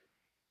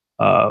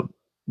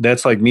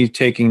 That's like me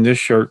taking this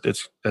shirt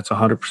that's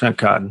 100%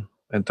 cotton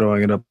and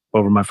throwing it up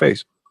over my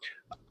face.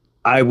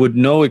 I would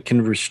know it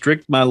can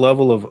restrict my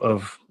level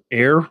of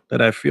air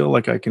that I feel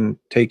like I can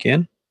take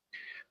in,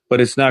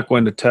 but it's not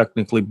going to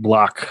technically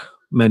block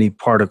many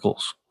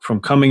particles from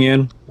coming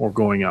in or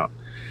going out.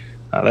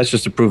 That's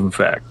just a proven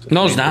fact.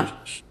 No, it's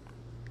not.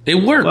 It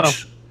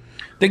works.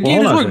 The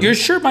gaiters work. Your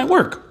shirt might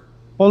work.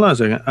 Hold on a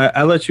second.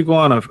 I let you go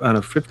on a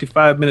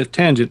 55-minute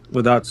tangent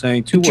without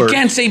saying two words. You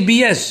can't say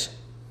BS.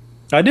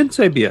 I didn't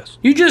say BS.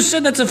 You just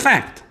said that's a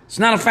fact. It's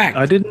not a fact.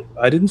 I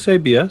didn't say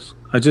BS.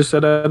 I just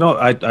said I don't.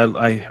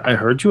 I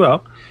heard you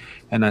out,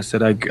 and I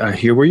said I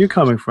hear where you're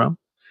coming from,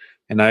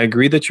 and I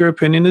agree that your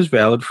opinion is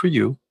valid for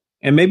you,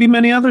 and maybe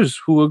many others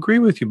who agree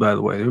with you. By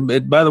the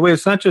way,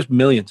 it's not just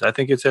millions. I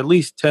think it's at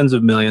least tens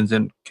of millions,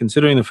 and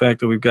considering the fact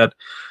that we've got,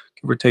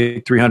 give or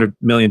take, 300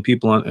 million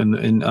people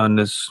on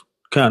this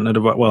continent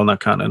of, well, not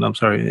continent. I'm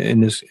sorry, in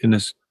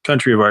this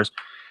country of ours,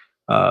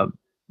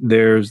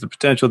 there's the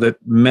potential that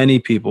many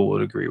people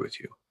would agree with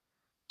you.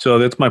 So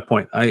that's my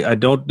point. I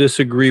don't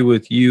disagree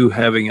with you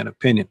having an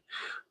opinion.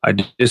 I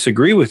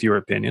disagree with your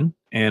opinion,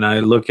 and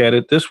I look at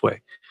it this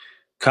way.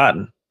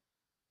 Cotton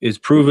is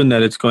proven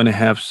that it's going to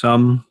have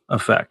some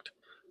effect.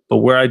 But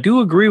where I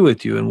do agree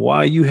with you and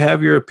why you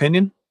have your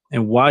opinion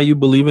and why you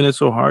believe in it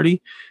so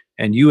hearty,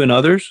 and you and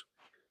others,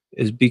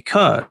 is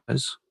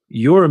because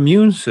your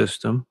immune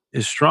system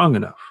is strong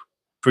enough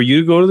for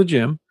you to go to the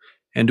gym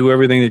and do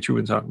everything that you've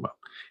been talking about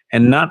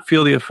and not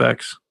feel the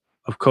effects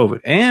of COVID.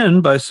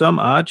 And by some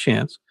odd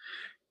chance,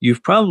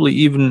 you've probably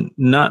even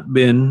not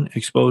been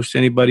exposed to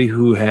anybody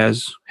who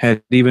has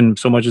had even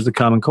so much as the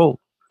common cold.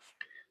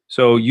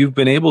 So you've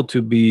been able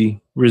to be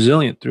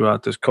resilient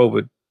throughout this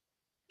COVID.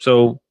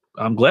 So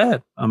I'm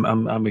glad.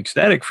 I'm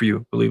ecstatic for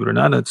you, believe it or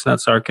not. It's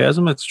not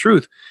sarcasm, it's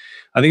truth.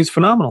 I think it's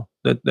phenomenal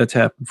that that's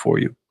happened for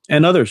you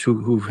and others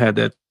who've had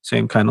that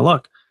same kind of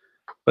luck.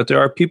 But there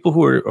are people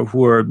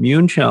who are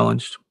immune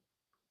challenged,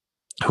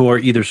 who are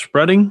either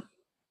spreading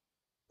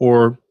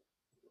or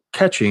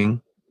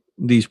catching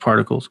these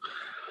particles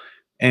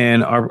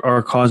and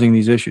are causing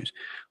these issues.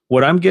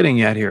 What I'm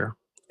getting at here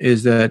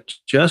is that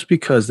just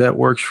because that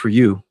works for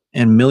you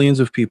and millions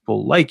of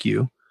people like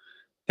you,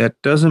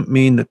 that doesn't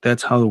mean that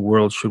that's how the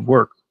world should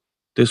work.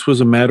 This was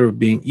a matter of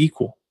being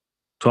equal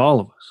to all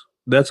of us.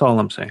 That's all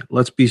I'm saying.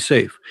 Let's be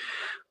safe.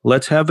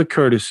 Let's have the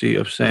courtesy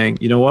of saying,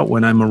 you know what,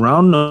 when I'm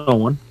around no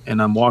one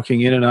and I'm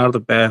walking in and out of the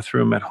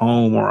bathroom at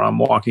home, or I'm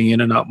walking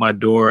in and out my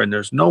door and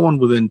there's no one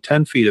within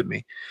 10 feet of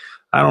me,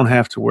 I don't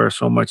have to wear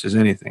so much as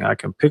anything. I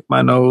can pick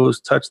my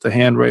nose, touch the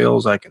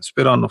handrails, I can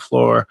spit on the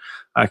floor,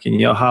 I can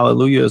yell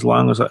hallelujah as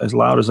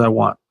loud as I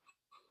want.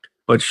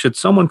 But should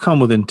someone come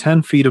within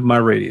 10 feet of my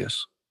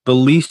radius, the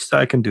least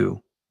I can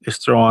do is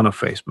throw on a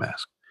face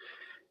mask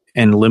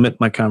and limit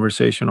my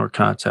conversation or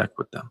contact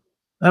with them.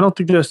 I don't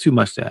think that's too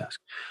much to ask.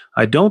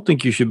 I don't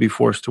think you should be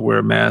forced to wear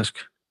a mask,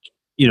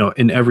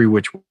 in every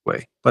which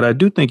way. But I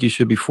do think you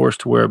should be forced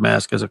to wear a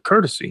mask as a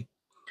courtesy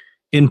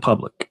in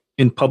public.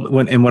 And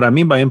what I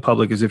mean by in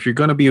public is if you're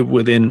going to be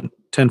within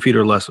 10 feet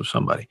or less of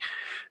somebody,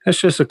 that's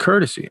just a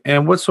courtesy.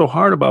 And what's so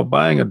hard about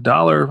buying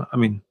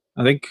 $1?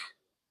 I think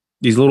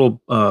these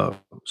little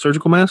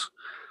surgical masks,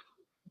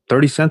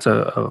 30 cents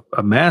a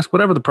mask,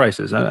 whatever the price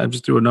is. I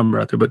just threw a number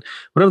out there, but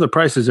whatever the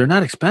price is, they're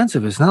not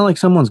expensive. It's not like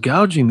someone's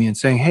gouging me and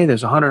saying, hey,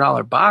 there's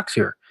 $100 box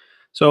here.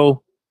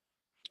 So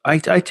I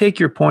take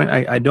your point.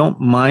 I don't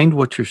mind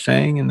what you're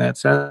saying in that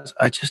sense.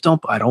 I just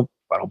don't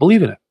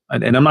believe in it.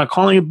 And I'm not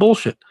calling it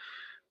bullshit.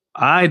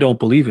 I don't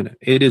believe in it.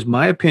 It is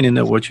my opinion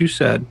that what you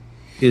said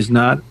is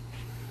not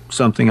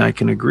something I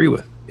can agree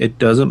with. It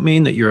doesn't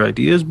mean that your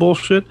idea is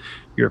bullshit.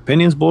 Your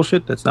opinion's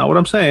bullshit. That's not what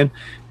I'm saying.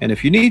 And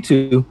if you need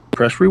to,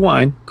 press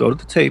rewind, go to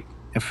the tape,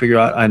 and figure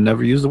out I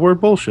never used the word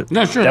bullshit.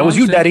 No, sure. That was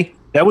you, Daddy.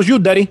 That was you,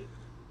 Daddy.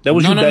 That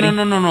was you, Daddy.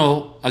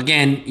 No.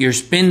 Again, your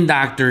spin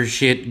doctor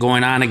shit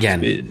going on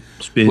again.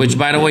 Spin. Which,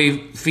 by the way,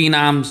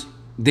 phenoms,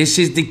 this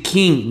is the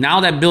king. Now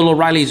that Bill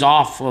O'Reilly's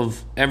off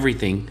of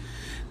everything,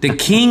 the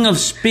king of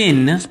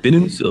spin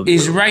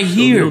is right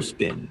here.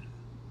 Spin.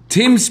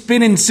 Tim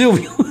Spin and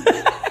Silvio.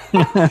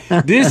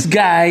 This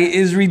guy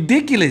is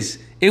ridiculous.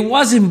 It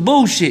wasn't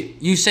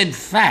bullshit. You said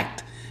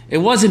fact. It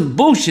wasn't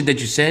bullshit that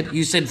you said.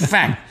 You said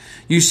fact.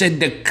 You said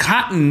the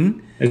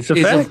cotton is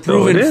a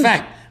proven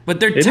fact. But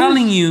they're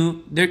telling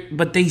you,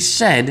 but they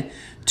said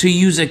to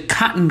use a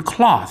cotton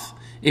cloth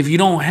if you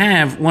don't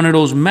have one of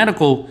those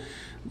medical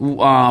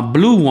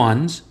blue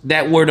ones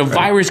where the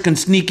virus can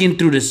sneak in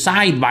through the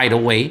side, by the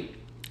way,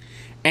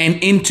 and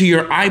into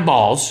your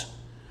eyeballs.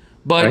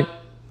 But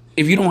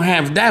if you don't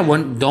have that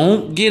one,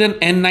 don't get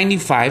an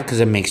N95 because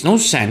it makes no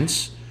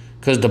sense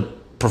because the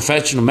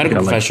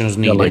medical professionals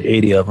need it. Got like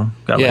 80 of them.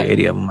 Like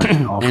 80 of them.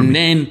 And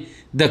then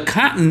the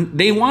cotton,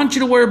 they want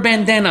you to wear a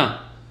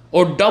bandana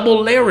or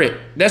double layer it.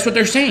 That's what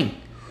they're saying.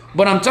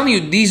 But I'm telling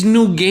you, these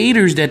new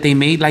gaiters that they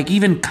made, like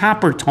even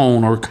Copper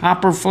Tone or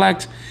Copper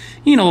Flex,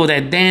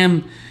 that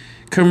damn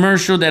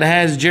commercial that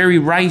has Jerry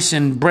Rice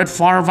and Brett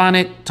Favre on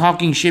it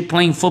talking shit,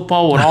 playing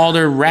football with all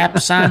their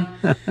raps on.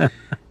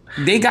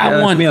 They got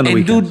Yeah, one, me on the and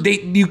weekends.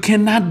 dude, you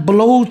cannot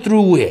blow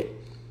through it,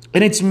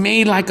 and it's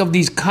made like of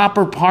these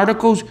copper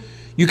particles.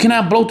 You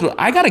cannot blow through it.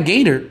 I got a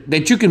gator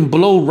that you can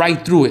blow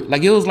right through it,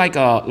 like it was like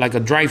a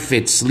dry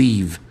fit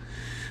sleeve.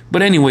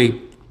 But anyway,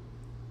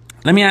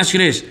 let me ask you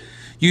this: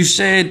 you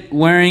said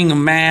wearing a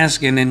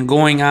mask and then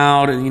going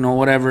out, and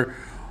whatever.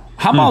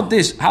 How about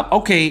this?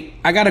 Okay,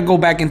 I got to go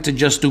back into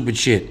just stupid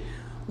shit.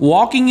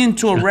 Walking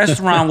into a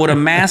restaurant with a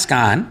mask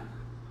on,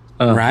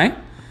 right?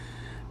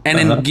 And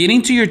then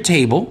getting to your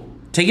table,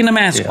 taking the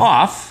mask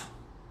off,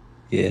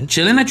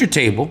 chilling at your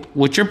table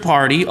with your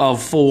party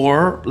of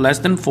 4, less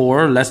than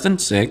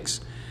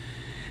 6.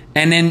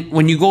 And then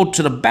when you go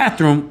to the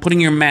bathroom, putting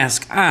your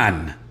mask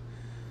on.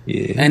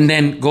 Yeah. And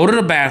then go to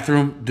the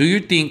bathroom, do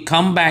your thing,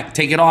 come back,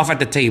 take it off at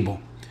the table.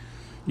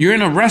 You're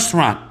in a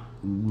restaurant.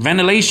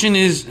 Ventilation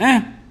is,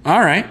 all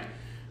right.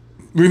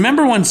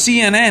 Remember when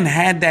CNN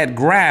had that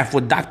graph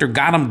with Dr.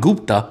 Gautam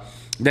Gupta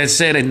that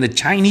said in a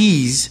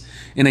Chinese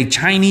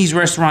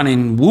restaurant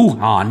in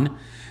Wuhan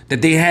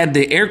that they had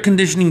the air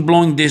conditioning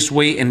blowing this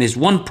way and this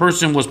one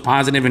person was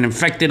positive and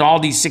infected all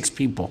these 6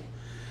 people.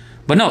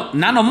 But no,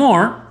 not no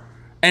more.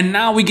 And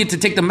now we get to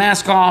take the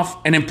mask off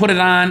and then put it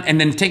on and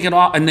then take it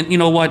off. And then you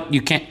know what?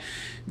 You can't.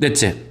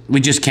 That's it.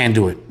 We just can't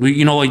do it.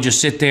 We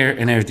just sit there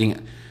and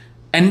everything.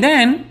 And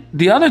then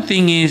the other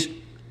thing is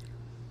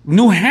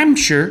New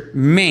Hampshire,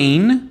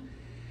 Maine,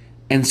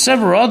 and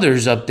several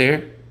others up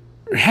there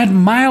had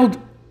mild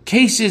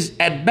cases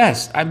at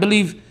best. I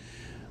believe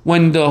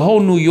when the whole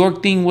New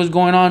York thing was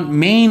going on,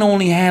 Maine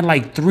only had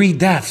like 3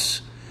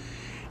 deaths.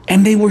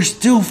 And they were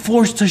still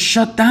forced to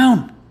shut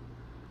down.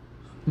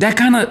 That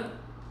kind of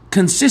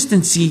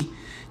consistency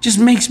just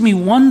makes me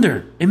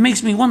wonder. It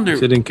makes me wonder.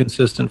 Is it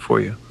inconsistent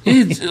for you?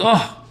 It's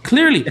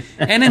clearly.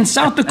 And in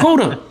South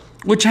Dakota,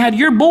 which had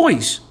your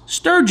boys,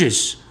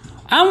 Sturgis,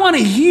 I want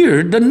to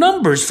hear the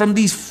numbers from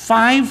these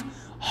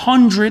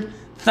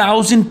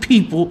 500,000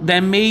 people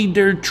that made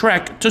their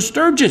trek to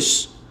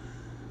Sturgis.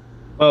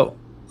 Well,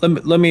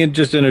 let me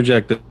just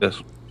interject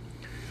this.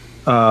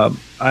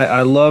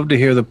 I love to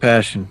hear the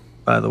passion,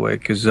 by the way,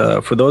 because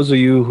for those of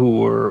you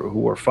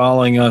who are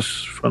following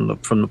us from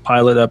the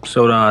pilot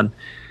episode on,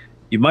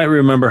 you might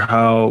remember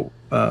how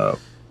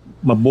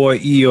my boy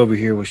E over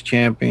here was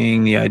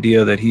championing the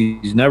idea that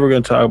he's never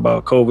going to talk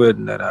about COVID,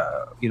 and that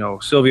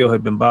Silvio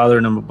had been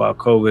bothering him about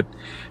COVID,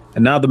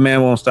 and now the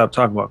man won't stop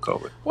talking about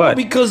COVID. Well,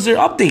 because there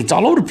are updates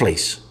all over the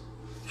place.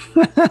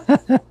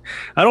 I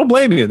don't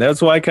blame you.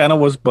 That's why I kind of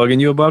was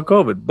bugging you about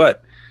COVID.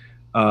 But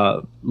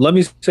let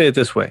me say it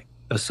this way.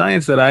 The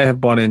science that I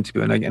have bought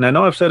into, and I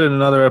know I've said it in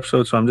another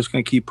episode, so I'm just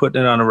going to keep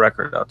putting it on a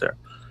record out there.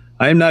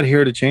 I am not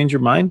here to change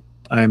your mind.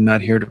 I am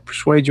not here to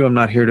persuade you. I'm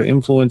not here to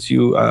influence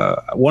you.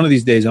 One of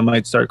these days, I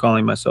might start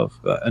calling myself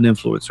an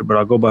influencer, but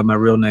I'll go by my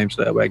real name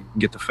so that way I can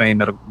get the fame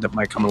that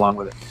might come along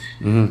with it.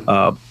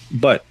 Mm-hmm.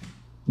 But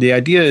the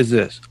idea is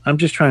this. I'm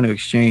just trying to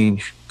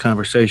exchange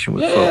conversation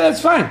with folks. Yeah,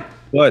 that's fine.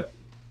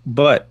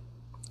 But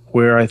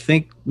where I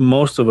think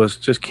most of us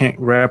just can't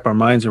wrap our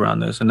minds around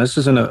this, and this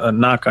isn't a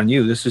knock on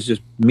you, this is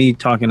just me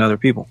talking to other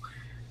people.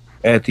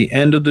 At the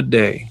end of the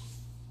day,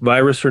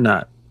 virus or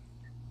not,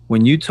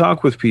 when you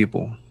talk with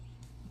people,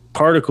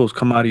 particles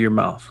come out of your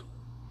mouth.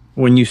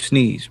 When you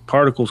sneeze,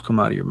 particles come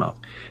out of your mouth.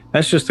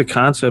 That's just the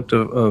concept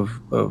of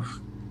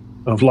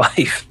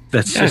life.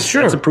 That's a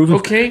proven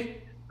okay.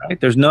 Right?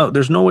 There's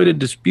no way to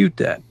dispute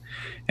that.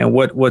 And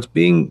what's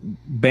being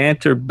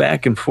bantered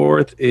back and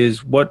forth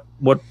is what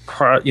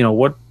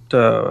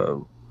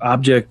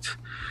object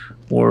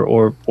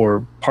or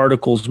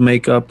particles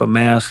make up a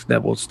mask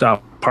that will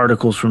stop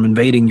particles from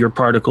invading your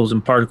particles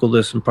and particle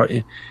this and part.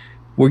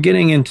 We're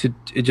getting into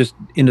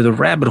the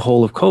rabbit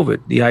hole of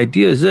COVID. The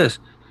idea is this: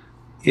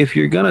 if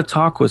you're going to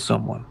talk with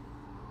someone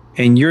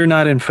and you're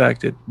not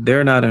infected,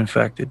 they're not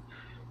infected,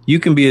 you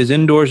can be as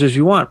indoors as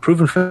you want.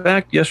 Proven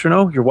fact, yes or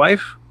no? Your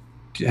wife,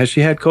 has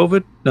she had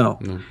COVID? No.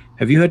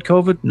 Have you had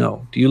COVID?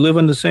 No. Do you live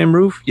on the same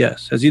roof?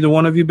 Yes. Has either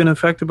one of you been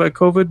infected by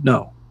COVID?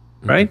 No.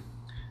 Right?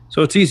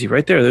 So it's easy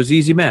right there. There's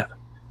easy math.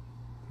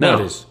 Now,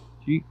 it is.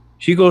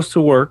 She goes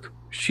to work.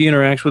 She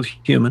interacts with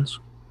humans.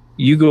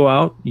 You go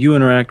out. You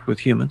interact with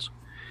humans.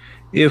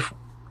 If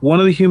one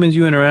of the humans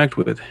you interact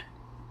with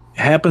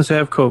happens to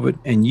have COVID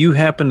and you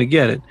happen to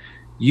get it,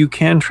 you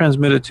can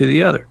transmit it to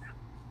the other.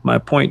 My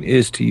point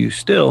is to you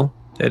still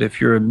that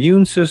if your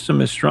immune system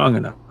is strong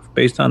enough,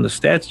 based on the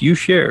stats you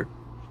shared,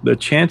 the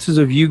chances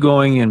of you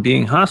going and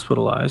being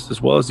hospitalized,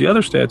 as well as the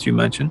other stats you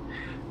mentioned,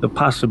 the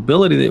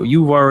possibility that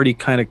you've already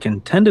kind of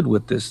contended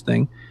with this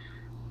thing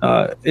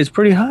is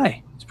pretty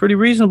high. It's pretty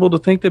reasonable to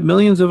think that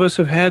millions of us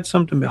have had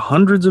something,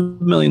 hundreds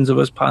of millions of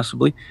us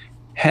possibly,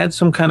 had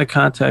some kind of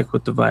contact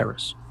with the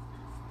virus.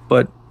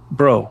 But,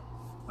 bro,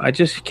 I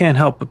just can't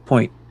help but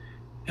point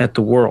at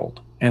the world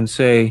and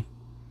say,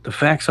 the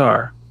facts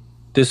are,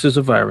 this is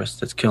a virus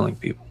that's killing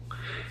people.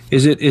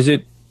 Is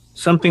it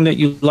something that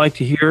you'd like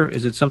to hear?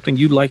 Is it something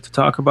you'd like to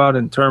talk about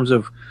in terms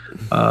of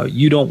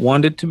you don't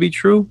want it to be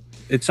true?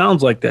 It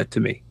sounds like that to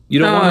me. You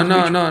don't want it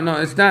to be true?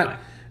 No. It's not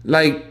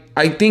like,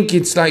 I think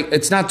it's like,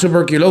 it's not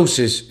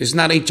tuberculosis. It's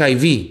not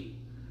HIV.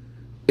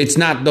 It's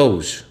not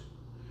those.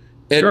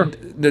 Sure.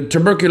 The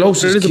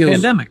tuberculosis It is kills. a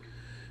pandemic.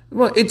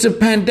 Well, it's a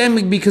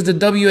pandemic because the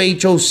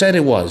WHO said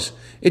it was.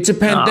 It's a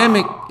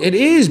pandemic. It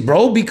is,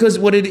 bro, because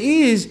what it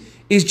is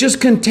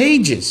just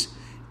contagious.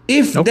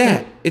 If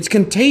that, it's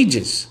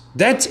contagious.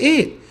 That's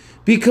it.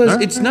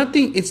 Because it's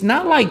nothing, it's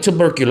not like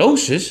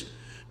tuberculosis.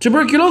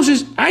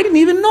 Tuberculosis, I didn't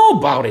even know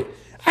about it.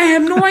 I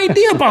have no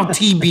idea about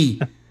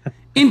TB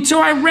until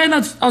I read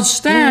a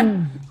stat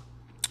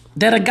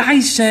that a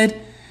guy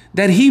said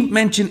that he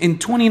mentioned in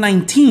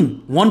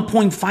 2019,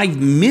 1.5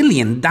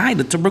 million died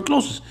of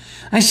tuberculosis.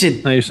 I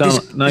said, Now you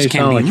sound like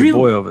real. your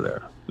boy over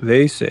there.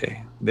 They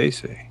say.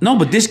 No,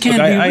 but this can't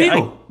be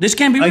real. This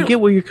can't be real. I get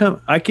where you're coming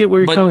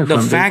from. But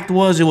the fact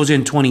was, it was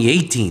in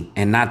 2018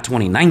 and not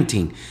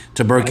 2019.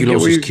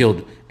 Tuberculosis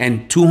killed,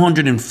 and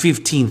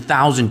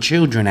 215,000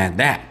 children at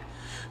that.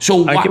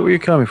 So I get where you're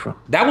coming from.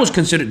 That's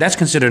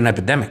considered an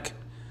epidemic.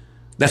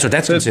 That's what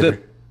that's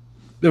considered.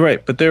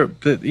 Right, but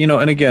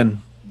and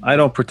again, I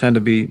don't pretend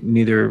to be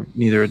neither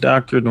a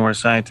doctor nor a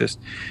scientist.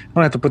 I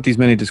don't have to put these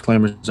many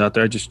disclaimers out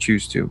there. I just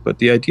choose to. But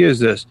the idea is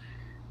this: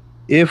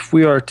 if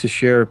we are to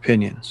share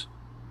opinions,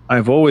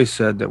 I've always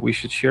said that we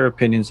should share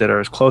opinions that are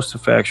as close to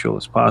factual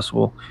as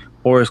possible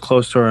or as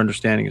close to our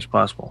understanding as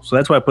possible. So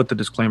that's why I put the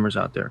disclaimers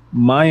out there.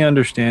 My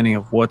understanding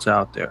of what's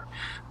out there,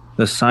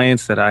 the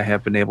science that I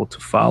have been able to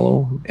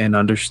follow and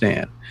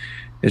understand,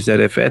 is that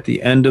if at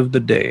the end of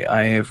the day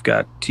I have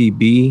got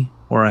TB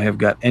or I have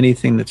got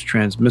anything that's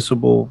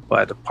transmissible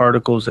by the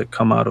particles that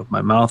come out of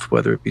my mouth,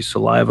 whether it be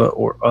saliva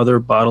or other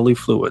bodily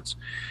fluids,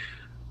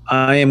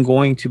 I am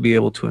going to be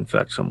able to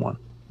infect someone.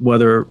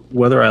 Whether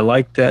I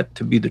like that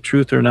to be the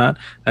truth or not,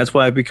 that's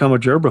why I become a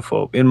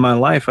germaphobe. In my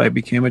life, I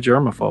became a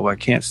germaphobe. I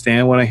can't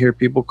stand when I hear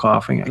people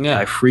coughing.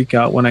 I freak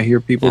out when I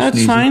hear people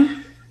sneezing. That's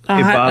fine.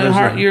 It bothers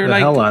the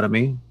hell out of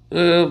me.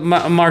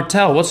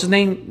 Martel, what's his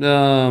name?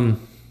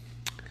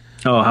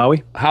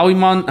 Howie?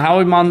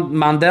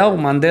 Mandel.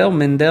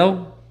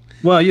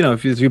 Well,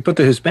 if you put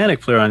the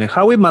Hispanic flair on it,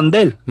 Howie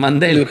Mandel.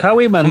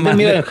 Howie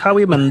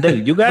Mandel.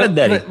 You got it,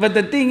 Daddy. But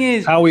the thing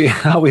is,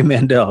 Howie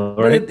Mandel,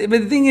 right? But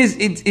the thing is,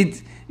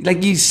 it's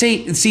like you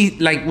say. See,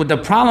 like with the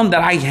problem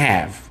that I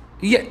have,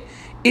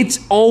 it's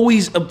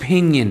always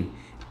opinion.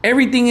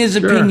 Everything is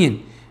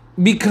opinion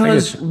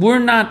because we're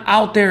not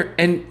out there,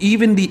 and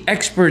even the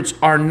experts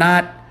are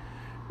not.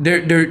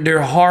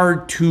 They're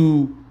hard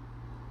to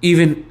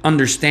even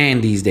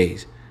understand these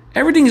days.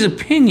 Everything is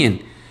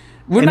opinion.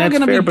 We're not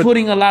going to be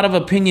putting a lot of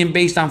opinion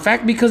based on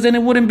fact because then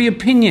it wouldn't be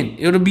opinion.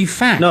 It would be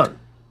fact. No,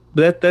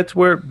 that's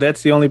where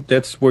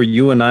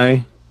you and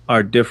I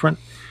are different.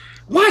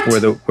 What?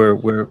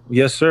 Where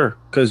yes, sir.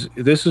 Because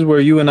this is where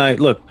you and I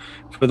look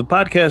for the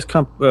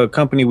podcast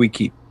company we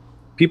keep.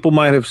 People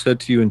might have said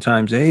to you in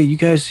times, "Hey, you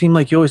guys seem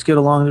like you always get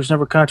along. There's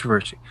never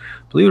controversy."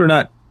 Believe it or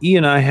not, E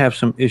and I have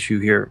some issue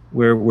here.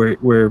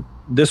 Where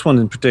this one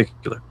in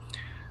particular.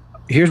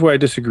 Here's where I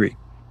disagree.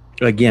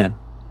 Again,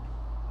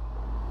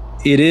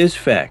 it is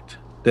fact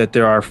that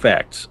there are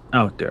facts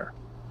out there.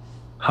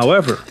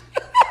 However,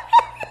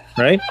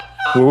 right?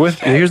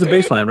 Here's the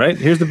baseline, right?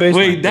 Here's the baseline.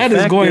 Wait, that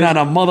is going on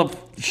a mother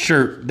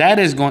shirt. That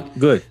is going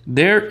good.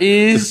 There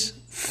is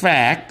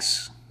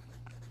facts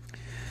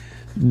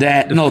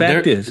that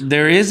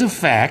there is a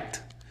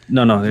fact.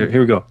 No.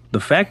 Here we go. The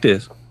fact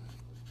is,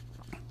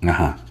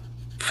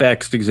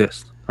 facts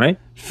exist, right?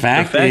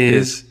 Fact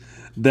is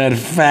that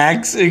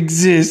facts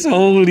exist.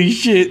 Holy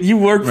shit! You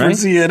work for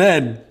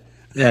CNN.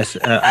 Yes,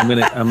 I'm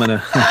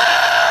gonna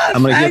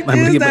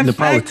get into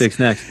politics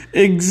next.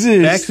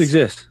 Facts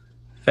exist.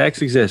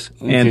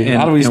 Okay, and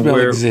how do we spell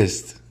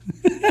exist?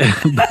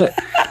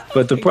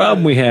 but the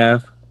problem we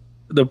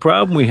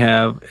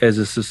have as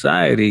a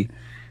society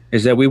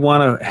is that we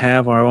want to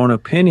have our own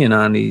opinion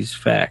on these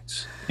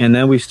facts, and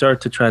then we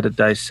start to try to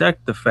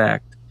dissect the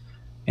fact,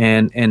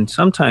 and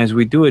sometimes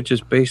we do it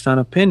just based on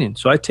opinion.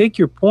 So I take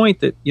your point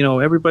that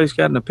everybody's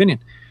got an opinion.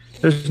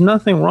 There's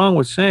nothing wrong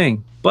with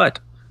saying, but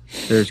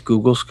there's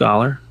Google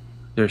Scholar,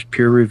 there's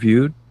peer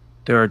reviewed,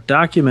 there are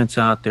documents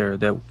out there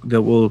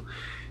that will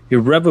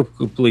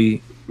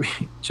irrevocably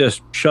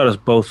just shut us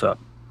both up,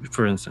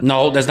 for instance.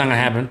 No, that's not going to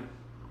happen.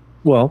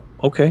 Well,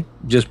 okay,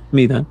 just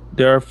me then.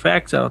 There are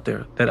facts out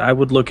there that I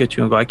would look at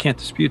you and go, I can't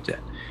dispute that.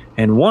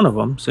 And one of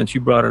them, since you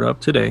brought it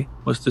up today,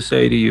 was to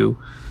say to you,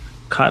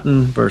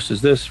 cotton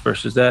versus this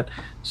versus that.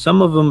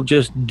 Some of them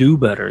just do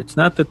better. It's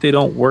not that they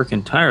don't work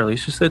entirely.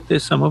 It's just that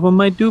some of them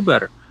might do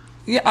better.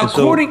 Yeah,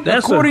 according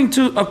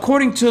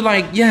to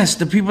like, yes,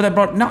 the people that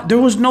brought, no, there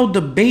was no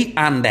debate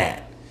on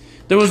that.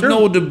 There was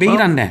no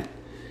debate on that.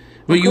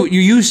 But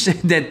you said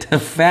that the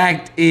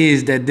fact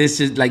is that this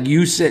is, like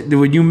you said,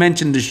 when you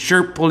mentioned the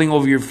shirt pulling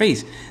over your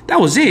face, that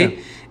was it.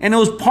 Yeah. And it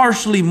was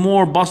partially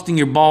more busting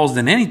your balls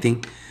than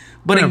anything.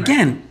 But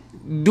again,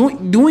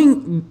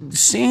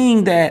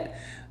 saying that,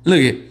 look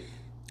at,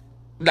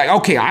 like,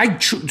 okay,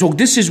 so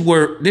this is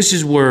where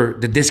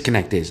the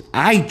disconnect is.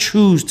 I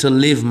choose to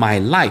live my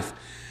life,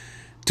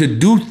 to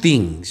do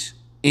things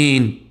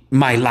in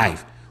my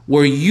life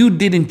where you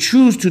didn't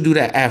choose to do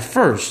that at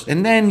first.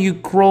 And then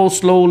you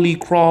slowly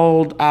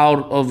crawled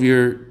out of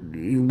your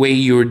way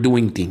you were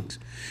doing things.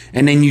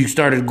 And then you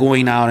started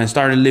going out and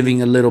started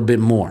living a little bit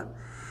more.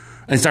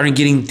 And started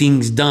getting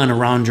things done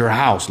around your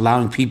house,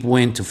 allowing people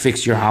in to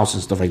fix your house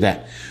and stuff like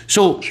that.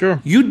 So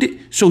you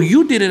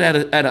did it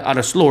at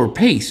a slower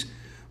pace,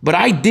 but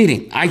I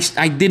didn't.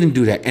 I didn't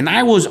do that, and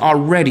I was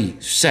already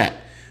set.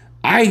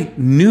 I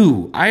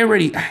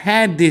already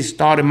had this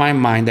thought in my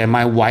mind that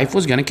my wife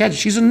was gonna catch it.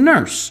 She's a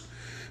nurse,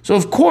 so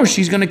of course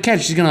she's gonna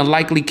catch it. She's gonna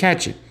likely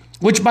catch it.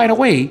 Which, by the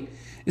way,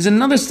 is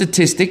another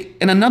statistic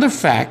and another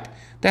fact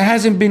that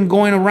hasn't been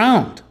going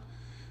around.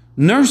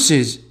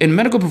 Nurses and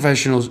medical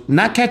professionals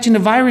not catching the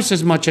virus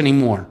as much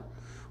anymore.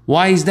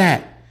 Why is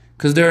that?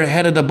 Because they're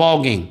ahead of the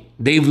ball game.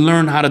 They've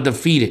learned how to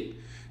defeat it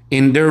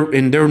in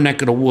their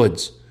neck of the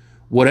woods.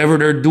 Whatever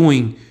they're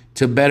doing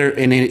to better,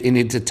 and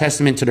it's a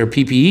testament to their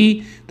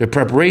PPE, their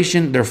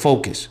preparation, their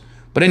focus.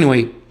 But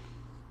anyway,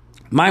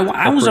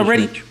 I was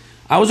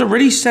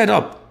already set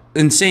up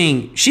and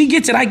saying, she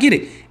gets it, I get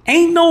it.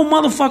 Ain't no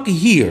motherfucker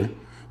here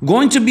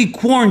going to be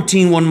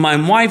quarantined when my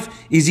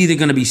wife is either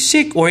going to be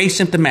sick or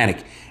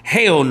asymptomatic.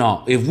 Hell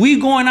no. If we're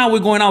going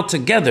out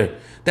together.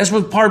 That's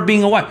what part of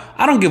being a wife.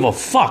 I don't give a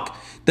fuck.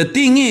 The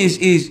thing is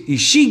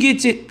if she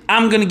gets it,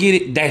 I'm going to get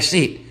it. That's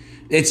it.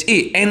 That's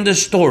it. End of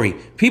story.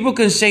 People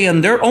can say in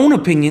their own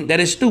opinion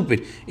that it's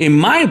stupid. In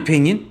my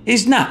opinion,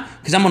 it's not.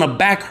 Because I'm going to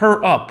back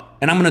her up.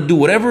 And I'm going to do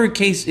whatever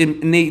case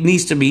it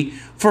needs to be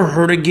for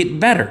her to get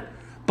better.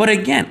 But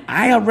again,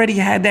 I already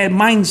had that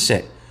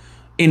mindset.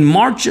 In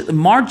March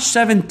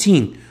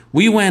 17th,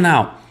 we went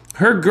out.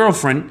 Her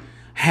girlfriend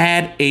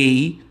had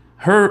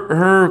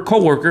her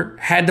coworker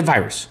had the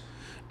virus,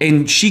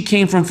 and she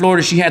came from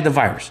Florida. She had the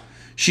virus.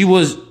 She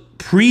was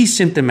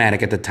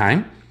pre-symptomatic at the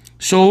time,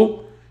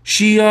 so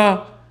she,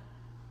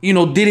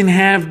 didn't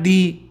have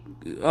the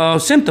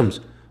symptoms.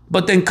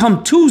 But then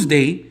come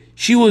Tuesday,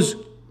 she was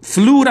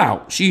flued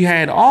out. She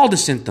had all the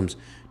symptoms,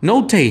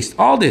 no taste,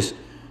 all this.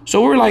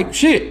 So we're like,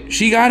 shit,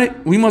 she got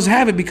it. We must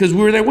have it because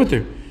we were there with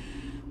her.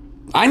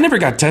 I never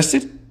got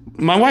tested.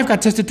 My wife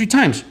got tested 3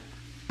 times.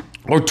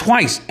 Or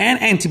twice, and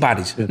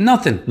antibodies.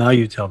 Nothing. Now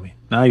you tell me.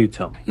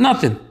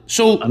 Nothing.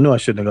 So I knew I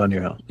shouldn't have gone to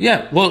your house.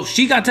 Yeah. Well,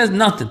 she got tested.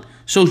 Nothing.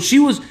 So she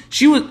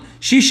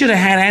should have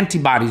had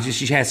antibodies if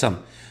she had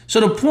something.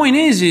 So the point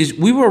is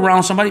we were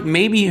around somebody.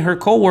 Maybe her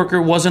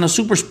coworker wasn't a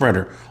super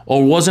spreader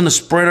or wasn't a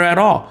spreader at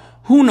all.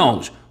 Who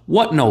knows?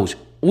 What knows?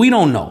 We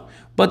don't know.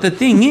 But the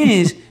thing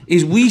is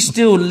we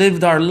still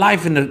lived our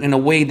life in a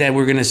way that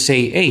we're gonna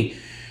say, hey,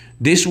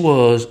 this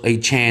was a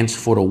chance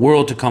for the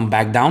world to come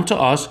back down to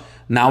us.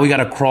 Now we got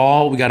to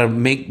crawl. We got to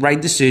make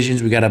right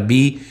decisions. We got to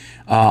be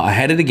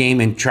ahead of the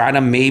game and try to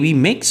maybe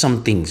make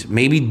some things,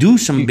 maybe do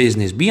some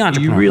business, be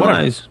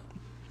entrepreneur.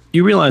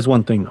 You realize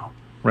one thing though,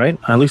 right?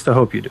 At least I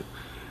hope you do.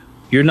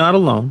 You're not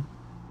alone.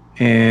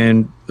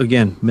 And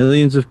again,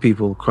 millions of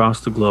people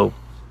across the globe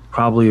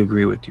probably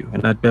agree with you.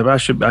 And I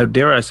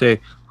dare I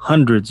say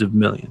hundreds of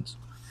millions.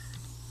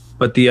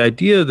 But the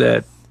idea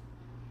that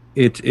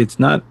it's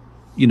not,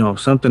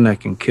 something that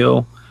can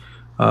kill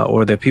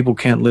or that people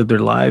can't live their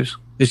lives.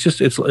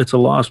 It's a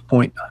lost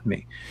point on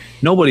me.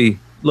 Nobody,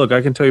 look,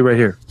 I can tell you right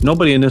here,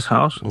 nobody in this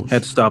house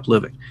had to stop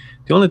living.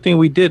 The only thing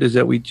we did is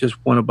that we just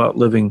went about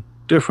living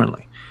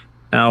differently.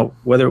 Now,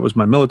 whether it was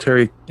my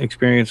military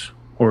experience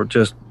or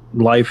just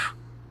life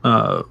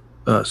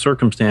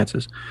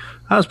circumstances,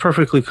 I was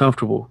perfectly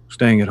comfortable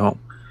staying at home.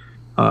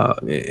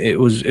 It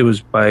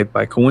was by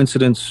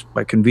coincidence,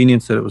 by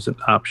convenience that it was an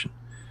option.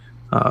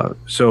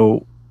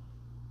 So,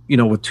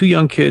 with 2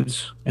 young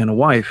kids and a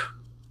wife,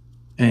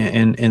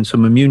 and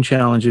some immune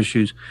challenge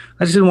issues,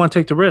 I just didn't want to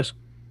take the risk.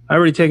 I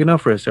already take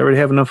enough risks. I already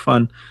have enough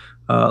fun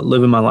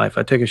living my life.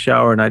 I take a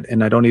shower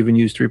and I don't even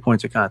use 3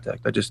 points of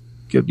contact. I just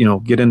get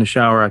in the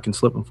shower. I can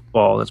slip and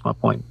fall. That's my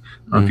point.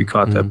 I don't know if you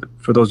caught that, but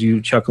for those of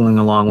you chuckling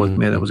along with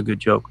me, that was a good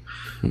joke.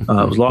 It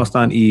was lost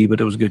on E, but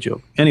it was a good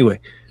joke. Anyway,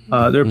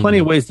 there are plenty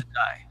of ways to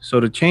die. So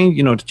to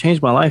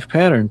change my life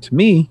pattern, to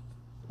me,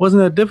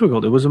 wasn't that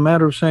difficult. It was a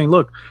matter of saying,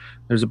 look,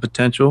 there's a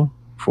potential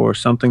for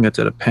something that's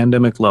at a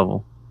pandemic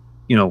level.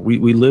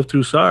 We lived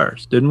through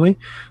SARS, didn't we?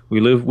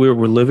 We're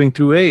living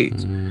through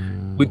AIDS.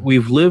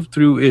 We've lived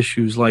through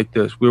issues like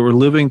this. We were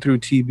living through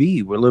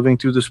TB. We're living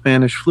through the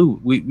Spanish flu.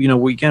 We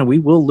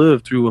will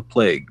live through a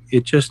plague.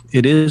 It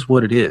is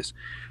what it is.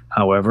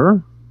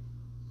 However,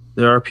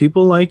 there are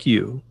people like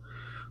you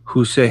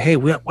who say, hey,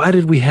 why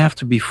did we have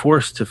to be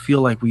forced to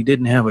feel like we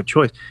didn't have a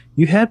choice?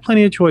 You had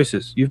plenty of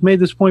choices. You've made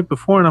this point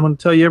before, and I'm going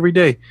to tell you every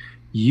day.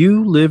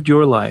 You lived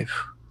your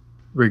life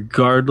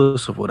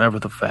regardless of whatever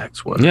the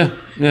facts were. Yeah.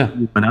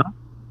 You went out.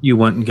 You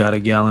went and got a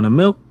gallon of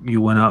milk.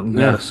 You went out and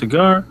got a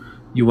cigar.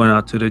 You went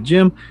out to the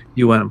gym.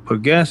 You went and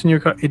put gas in your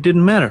car. It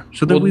didn't matter.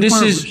 So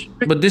this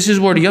is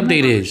where the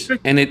update is,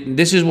 and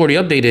this is where the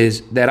update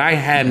is that I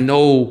had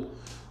no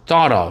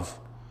thought of.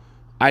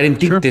 I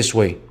didn't think this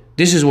way.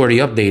 This is where the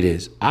update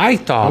is. I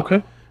thought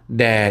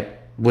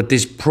that with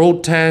this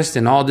protest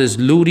and all this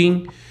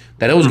looting,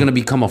 that it was going to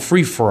become a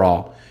free for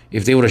all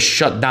if they would have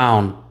shut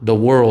down the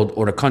world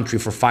or the country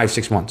for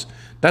 5-6 months.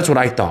 That's what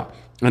I thought,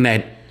 and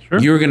that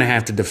you're going to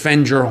have to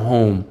defend your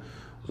home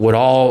at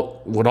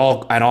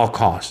all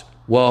costs.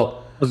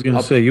 Well, I was going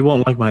to say, you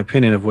won't like my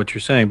opinion of what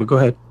you're saying, but go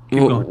ahead. Keep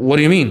going. What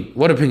do you mean?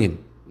 What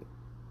opinion?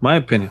 My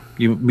opinion.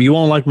 You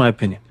won't like my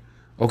opinion.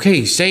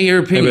 Okay, say your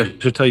opinion. Maybe I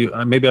should tell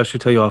you. Maybe I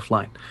should tell you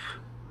offline.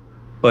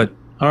 But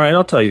all right,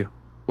 I'll tell you.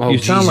 Oh, you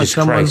sound like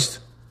someone. Christ.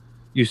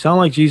 You sound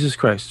like Jesus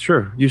Christ.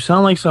 Sure, you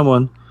sound like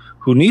someone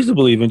who needs to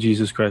believe in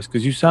Jesus Christ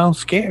because you sound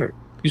scared.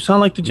 You sound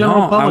like the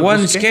general public. I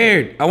wasn't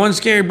scared. I wasn't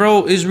scared,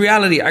 bro. It's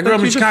reality. I grew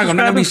up in Chicago. I'm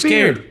not gonna be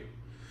scared.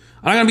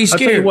 I'm not gonna be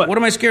scared. What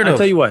am I scared of? I'll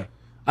tell you why.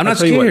 I'm not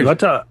scared.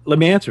 Let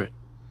me answer it.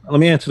 Let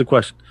me answer the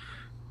question.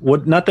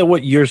 Not that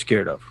what you're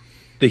scared of.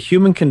 The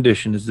human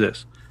condition is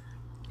this: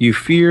 you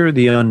fear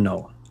the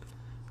unknown.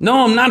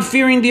 No, I'm not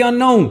fearing the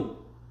unknown.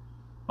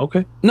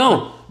 Okay.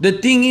 No, the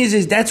thing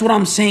is that's what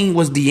I'm saying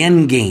was the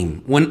end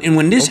game.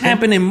 When this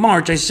happened in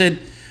March, I said,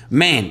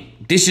 man,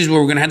 this is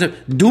where we're gonna have to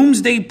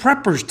doomsday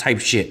preppers type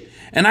shit.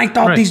 And I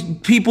thought these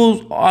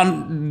people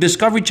on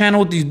Discovery Channel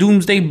with these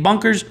doomsday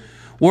bunkers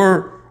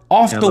were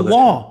off the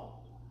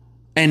wall.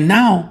 And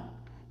now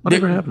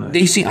whatever happened?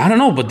 They seem, I don't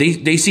know, but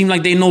they seem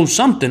like they know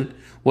something.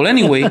 Well,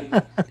 anyway,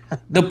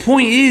 the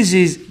point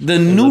is the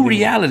new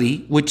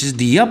reality, which is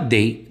the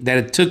update that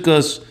it took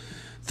us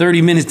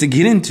 30 minutes to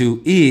get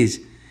into,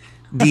 is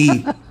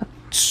the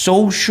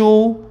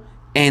social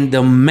and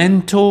the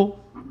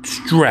mental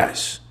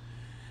stress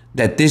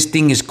that this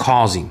thing is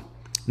causing.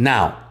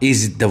 Now,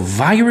 is it the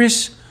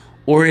virus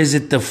or is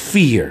it the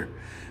fear?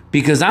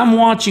 Because I'm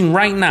watching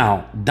right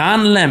now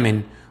Don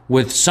Lemon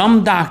with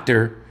some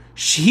doctor.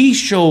 He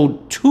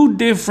showed 2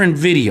 different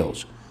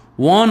videos.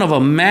 One of a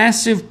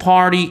massive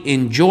party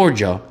in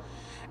Georgia,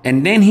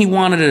 and then he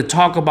wanted to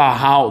talk about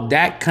how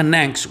that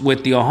connects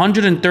with the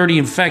 130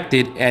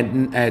 infected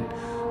at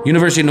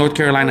University of North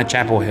Carolina,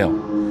 Chapel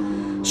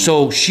Hill.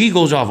 So she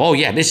goes off, oh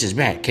yeah, this is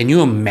bad. Can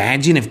you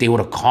imagine if they would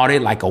have caught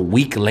it like a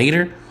week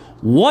later?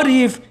 What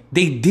if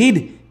they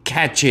did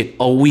catch it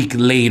a week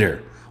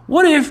later?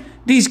 What if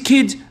these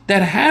kids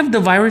that have the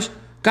virus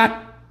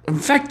got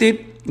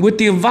infected with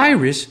the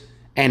virus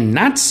and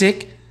not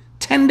sick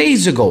 10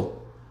 days ago?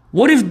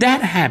 What if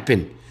that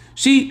happened?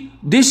 See,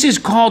 this is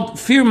called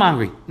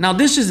fear-mongering. Now,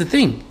 this is the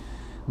thing.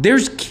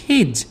 There's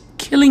kids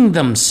killing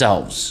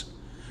themselves.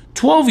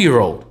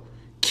 12-year-old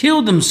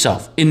killed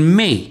himself in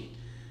May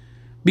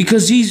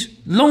because he's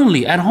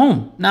lonely at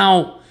home.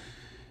 Now,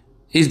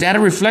 is that a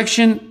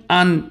reflection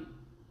on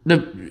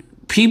the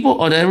people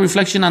or that a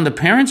reflection on the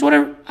parents,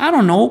 whatever? I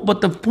don't know.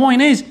 But the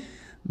point is,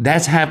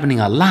 that's happening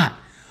a lot.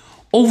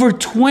 Over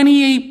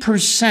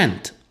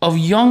 28% of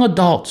young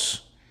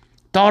adults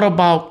thought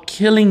about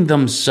killing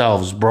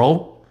themselves,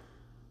 bro.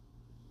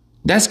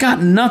 That's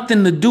got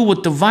nothing to do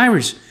with the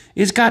virus.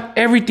 It's got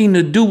everything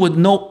to do with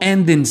no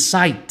end in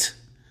sight.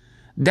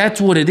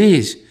 That's what it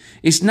is.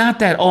 It's not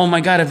that, oh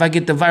my God, if I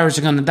get the virus,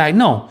 I'm going to die.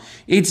 No,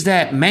 it's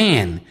that,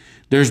 man,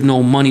 there's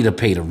no money to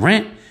pay the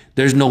rent.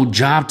 There's no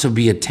job to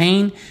be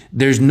attained.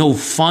 There's no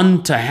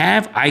fun to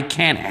have. I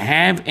can't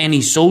have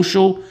any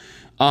social,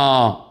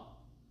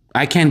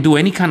 I can't do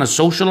any kind of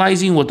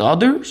socializing with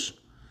others.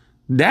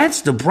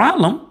 That's the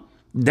problem.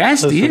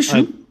 That's the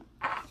issue.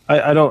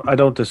 I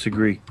don't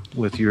disagree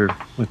with your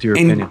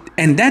opinion.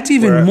 And that's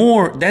even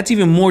more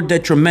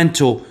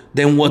detrimental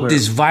than what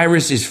this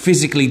virus is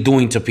physically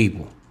doing to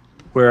people.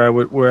 Where I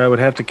would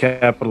have to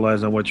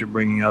capitalize on what you're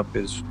bringing up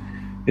is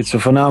it's a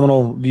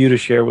phenomenal view to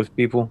share with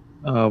people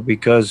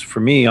because for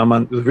me,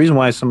 the reason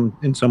why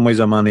in some ways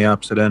I'm on the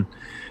opposite end.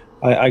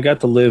 I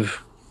got to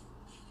live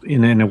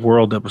in a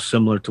world that was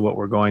similar to what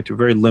we're going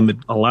through,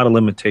 a lot of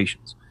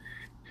limitations,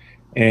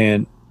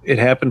 and it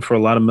happened for a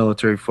lot of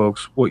military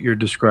folks, what you're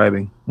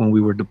describing when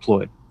we were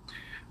deployed.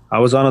 I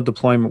was on a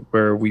deployment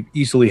where we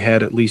easily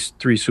had at least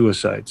 3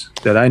 suicides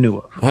that I knew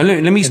of. Well,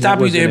 let me stop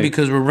you there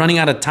because we're running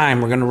out of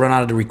time. We're going to run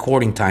out of the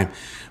recording time.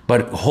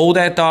 But hold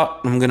that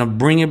thought. I'm going to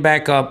bring it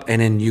back up,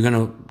 and then you're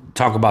going to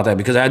talk about that.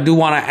 Because I do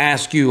want to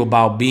ask you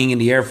about being in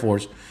the Air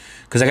Force.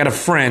 Because I got a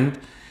friend,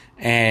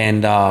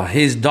 and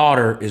his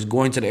daughter is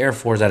going to the Air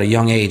Force at a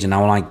young age, and I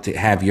would like to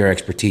have your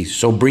expertise.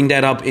 So bring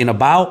that up in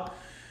about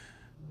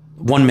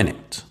 1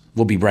 minute.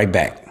 We'll be right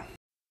back.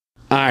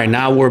 All right,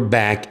 now we're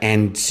back,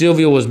 and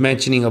Silvio was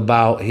mentioning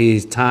about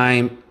his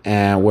time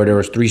where there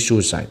was 3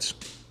 suicides.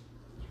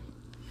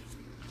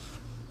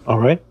 All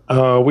right,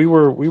 we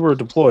were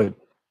deployed,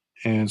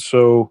 and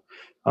so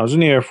I was in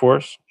the Air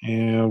Force,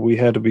 and we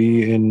had to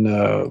be in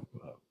a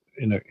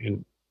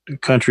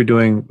country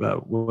doing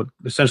what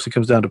essentially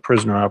comes down to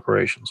prisoner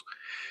operations,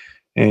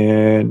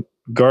 and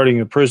guarding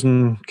a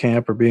prison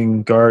camp or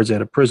being guards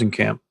at a prison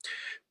camp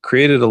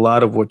created a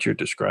lot of what you're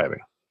describing.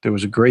 There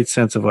was a great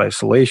sense of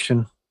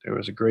isolation. There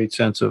was a great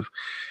sense of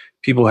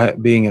people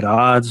being at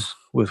odds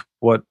with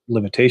what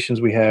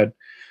limitations we had.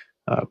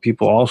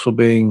 People also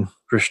being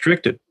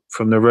restricted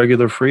from their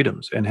regular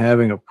freedoms and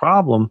having a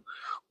problem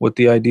with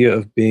the idea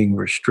of being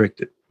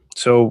restricted.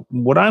 So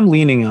what I'm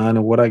leaning on,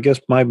 and what I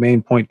guess my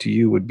main point to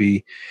you would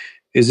be,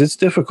 is it's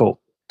difficult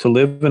to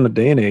live in a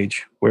day and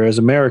age where as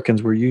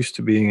Americans, we're used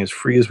to being as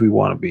free as we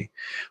want to be.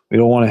 We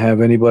don't want to have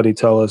anybody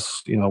tell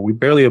us, we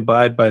barely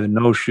abide by the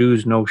no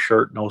shoes, no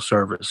shirt, no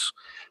service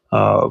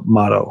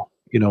motto.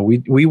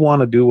 We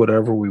want to do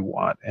whatever we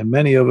want. And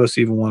many of us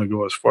even want to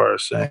go as far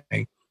as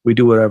saying we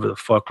do whatever the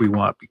fuck we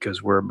want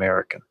because we're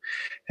American.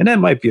 And that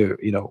might be,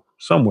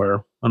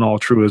 somewhere an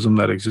altruism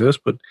that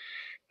exists, but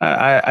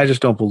I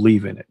just don't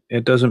believe in it.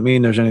 It doesn't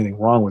mean there's anything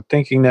wrong with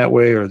thinking that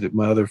way, or that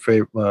my other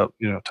favorite,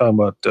 talking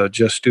about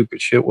just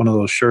stupid shit. One of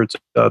those shirts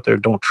out there,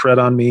 "Don't tread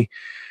on me."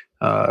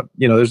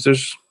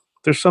 There's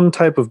some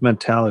type of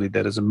mentality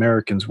that as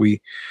Americans we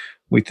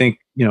think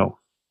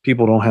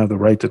people don't have the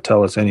right to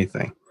tell us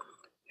anything,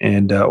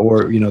 and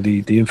or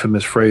the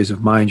infamous phrase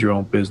of "mind your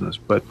own business."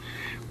 But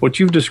what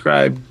you've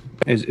described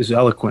is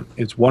eloquent.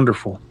 It's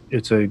wonderful.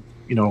 It's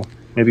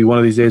maybe one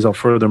of these days I'll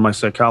further my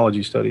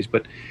psychology studies,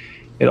 but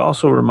it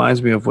also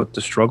reminds me of what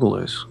the struggle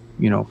is.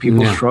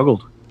 People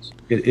struggled.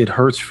 It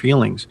hurts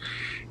feelings,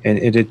 and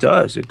it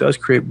does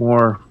create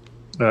more.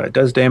 It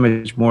does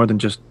damage more than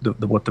just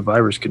what the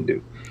virus can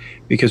do,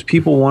 because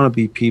people want to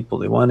be people.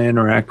 They want to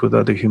interact with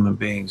other human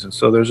beings, and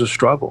so there's a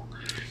struggle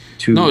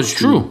to. No, it's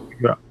true.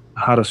 Figure out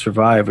how to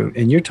survive,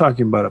 and you're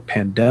talking about a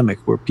pandemic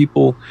where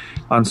people,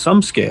 on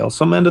some scale,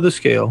 some end of the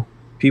scale,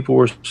 people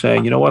were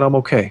saying, "You know what? I'm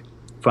okay.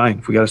 Fine.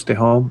 If we got to stay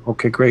home,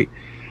 okay, great.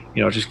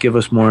 Just give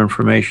us more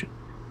information."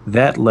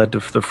 That led to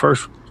the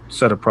first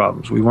set of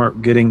problems. We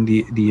weren't getting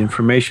the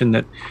information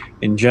that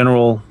in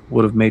general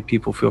would have made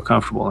people feel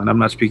comfortable. And I'm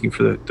not speaking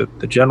for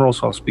the general,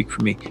 so I'll speak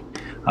for me.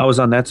 I was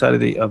on that side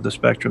of the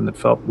spectrum that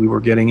felt we were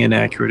getting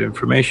inaccurate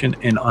information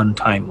and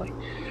untimely.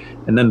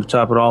 And then to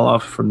top it all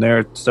off, from there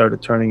it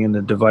started turning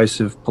into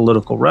divisive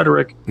political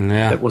rhetoric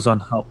that was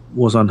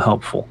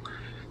unhelpful.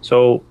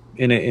 So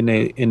in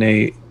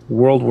a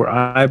world where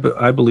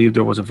I believe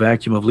there was a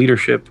vacuum of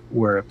leadership,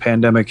 where a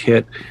pandemic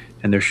hit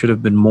and there should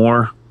have been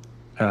more.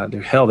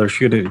 There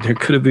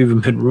could have even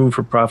been room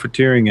for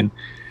profiteering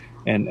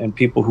and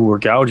people who were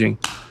gouging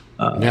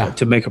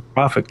to make a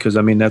profit. Because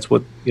that's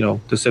what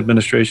this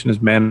administration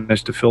has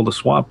managed to fill the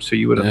swamp. So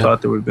you would have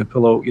thought there would have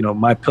been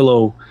My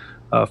Pillow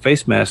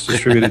face masks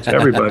distributed to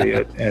everybody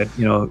at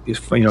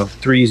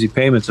 3 easy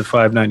payments of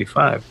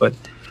 $5.95. But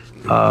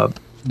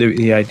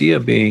the idea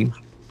being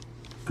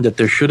that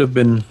there should have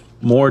been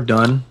more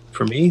done.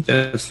 For me,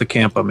 that's the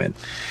camp I'm in.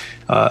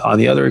 On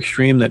the other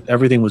extreme, that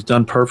everything was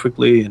done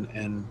perfectly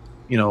and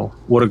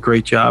what a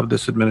great job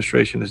this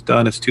administration has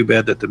done. It's too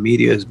bad that the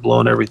media has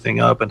blown everything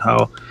up and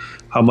how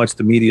much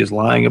the media is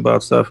lying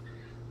about stuff.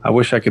 I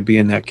wish I could be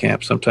in that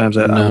camp. Sometimes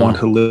I want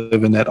to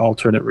live in that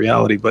alternate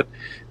reality. But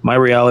my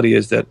reality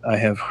is that I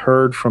have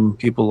heard from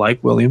people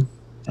like William.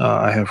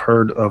 I have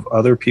heard of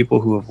other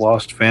people who have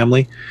lost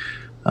family,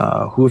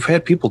 who have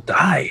had people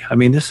die.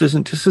 This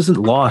isn't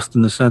lost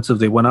in the sense of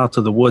they went out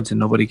to the woods and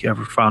nobody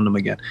ever found them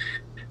again.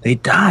 They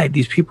died.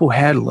 These people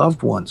had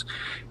loved ones.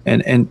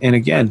 And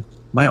again,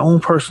 my own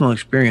personal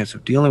experience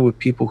of dealing with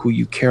people who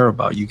you care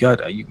about,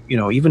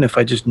 even if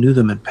I just knew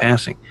them in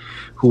passing,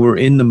 who were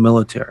in the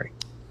military,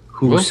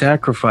 who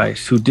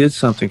sacrificed, who did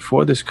something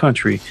for this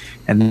country,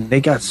 and they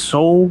got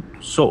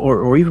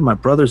or even my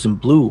brothers in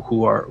blue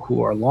who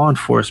are law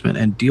enforcement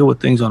and deal with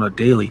things on a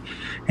daily,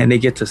 and they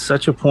get to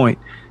such a point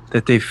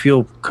that they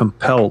feel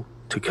compelled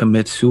to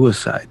commit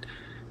suicide.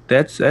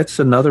 That's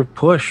another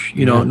push,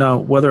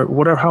 Now,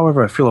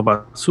 however I feel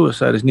about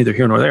suicide is neither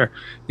here nor there.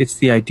 It's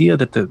the idea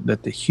that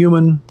the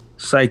human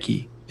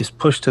psyche is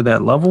pushed to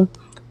that level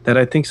that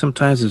I think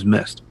sometimes is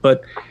missed.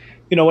 But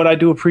what I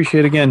do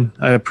appreciate, again,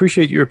 I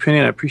appreciate your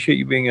opinion. I appreciate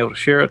you being able to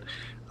share it.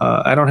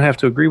 I don't have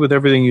to agree with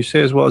everything you say,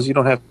 as well as you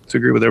don't have to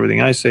agree with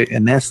everything I say.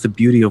 And that's the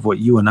beauty of what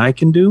you and I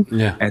can do.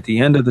 Yeah. At the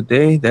end of the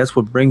day, that's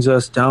what brings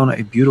us down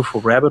a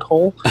beautiful rabbit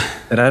hole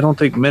that I don't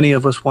think many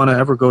of us want to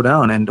ever go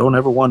down and don't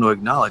ever want to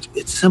acknowledge.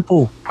 It's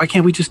simple. Why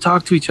can't we just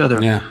talk to each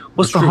other? Yeah,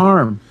 what's the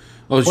harm?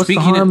 Well, what's the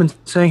harm in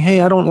saying,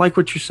 "Hey, I don't like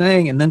what you're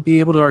saying," and then be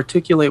able to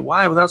articulate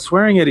why without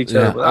swearing at each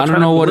other, without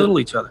trying to belittle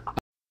each other?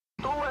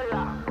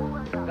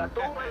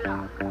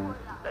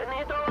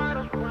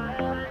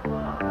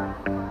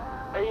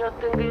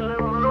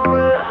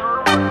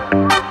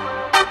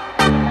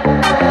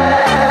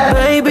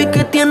 Baby,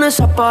 que tiene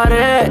esa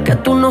pared que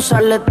tú no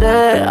sales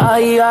de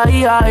ahí,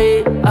 ahí,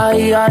 ahí,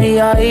 ahí, ahí,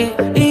 ahí.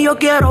 Y yo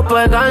quiero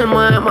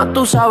pegarme, más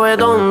tú sabes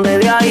dónde,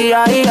 de ahí,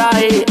 ahí,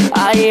 ahí,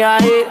 ahí,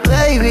 ahí.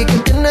 Baby, que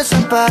tiene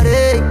esa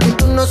pared que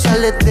tú no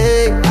sales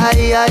de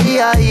ahí, ahí,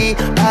 ahí,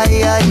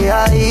 ahí, ahí,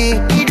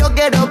 ahí. Y yo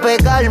quiero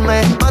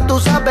pegarme, más tú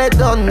sabes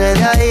dónde,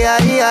 de ahí,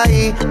 ahí,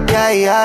 ahí, de ahí, ahí.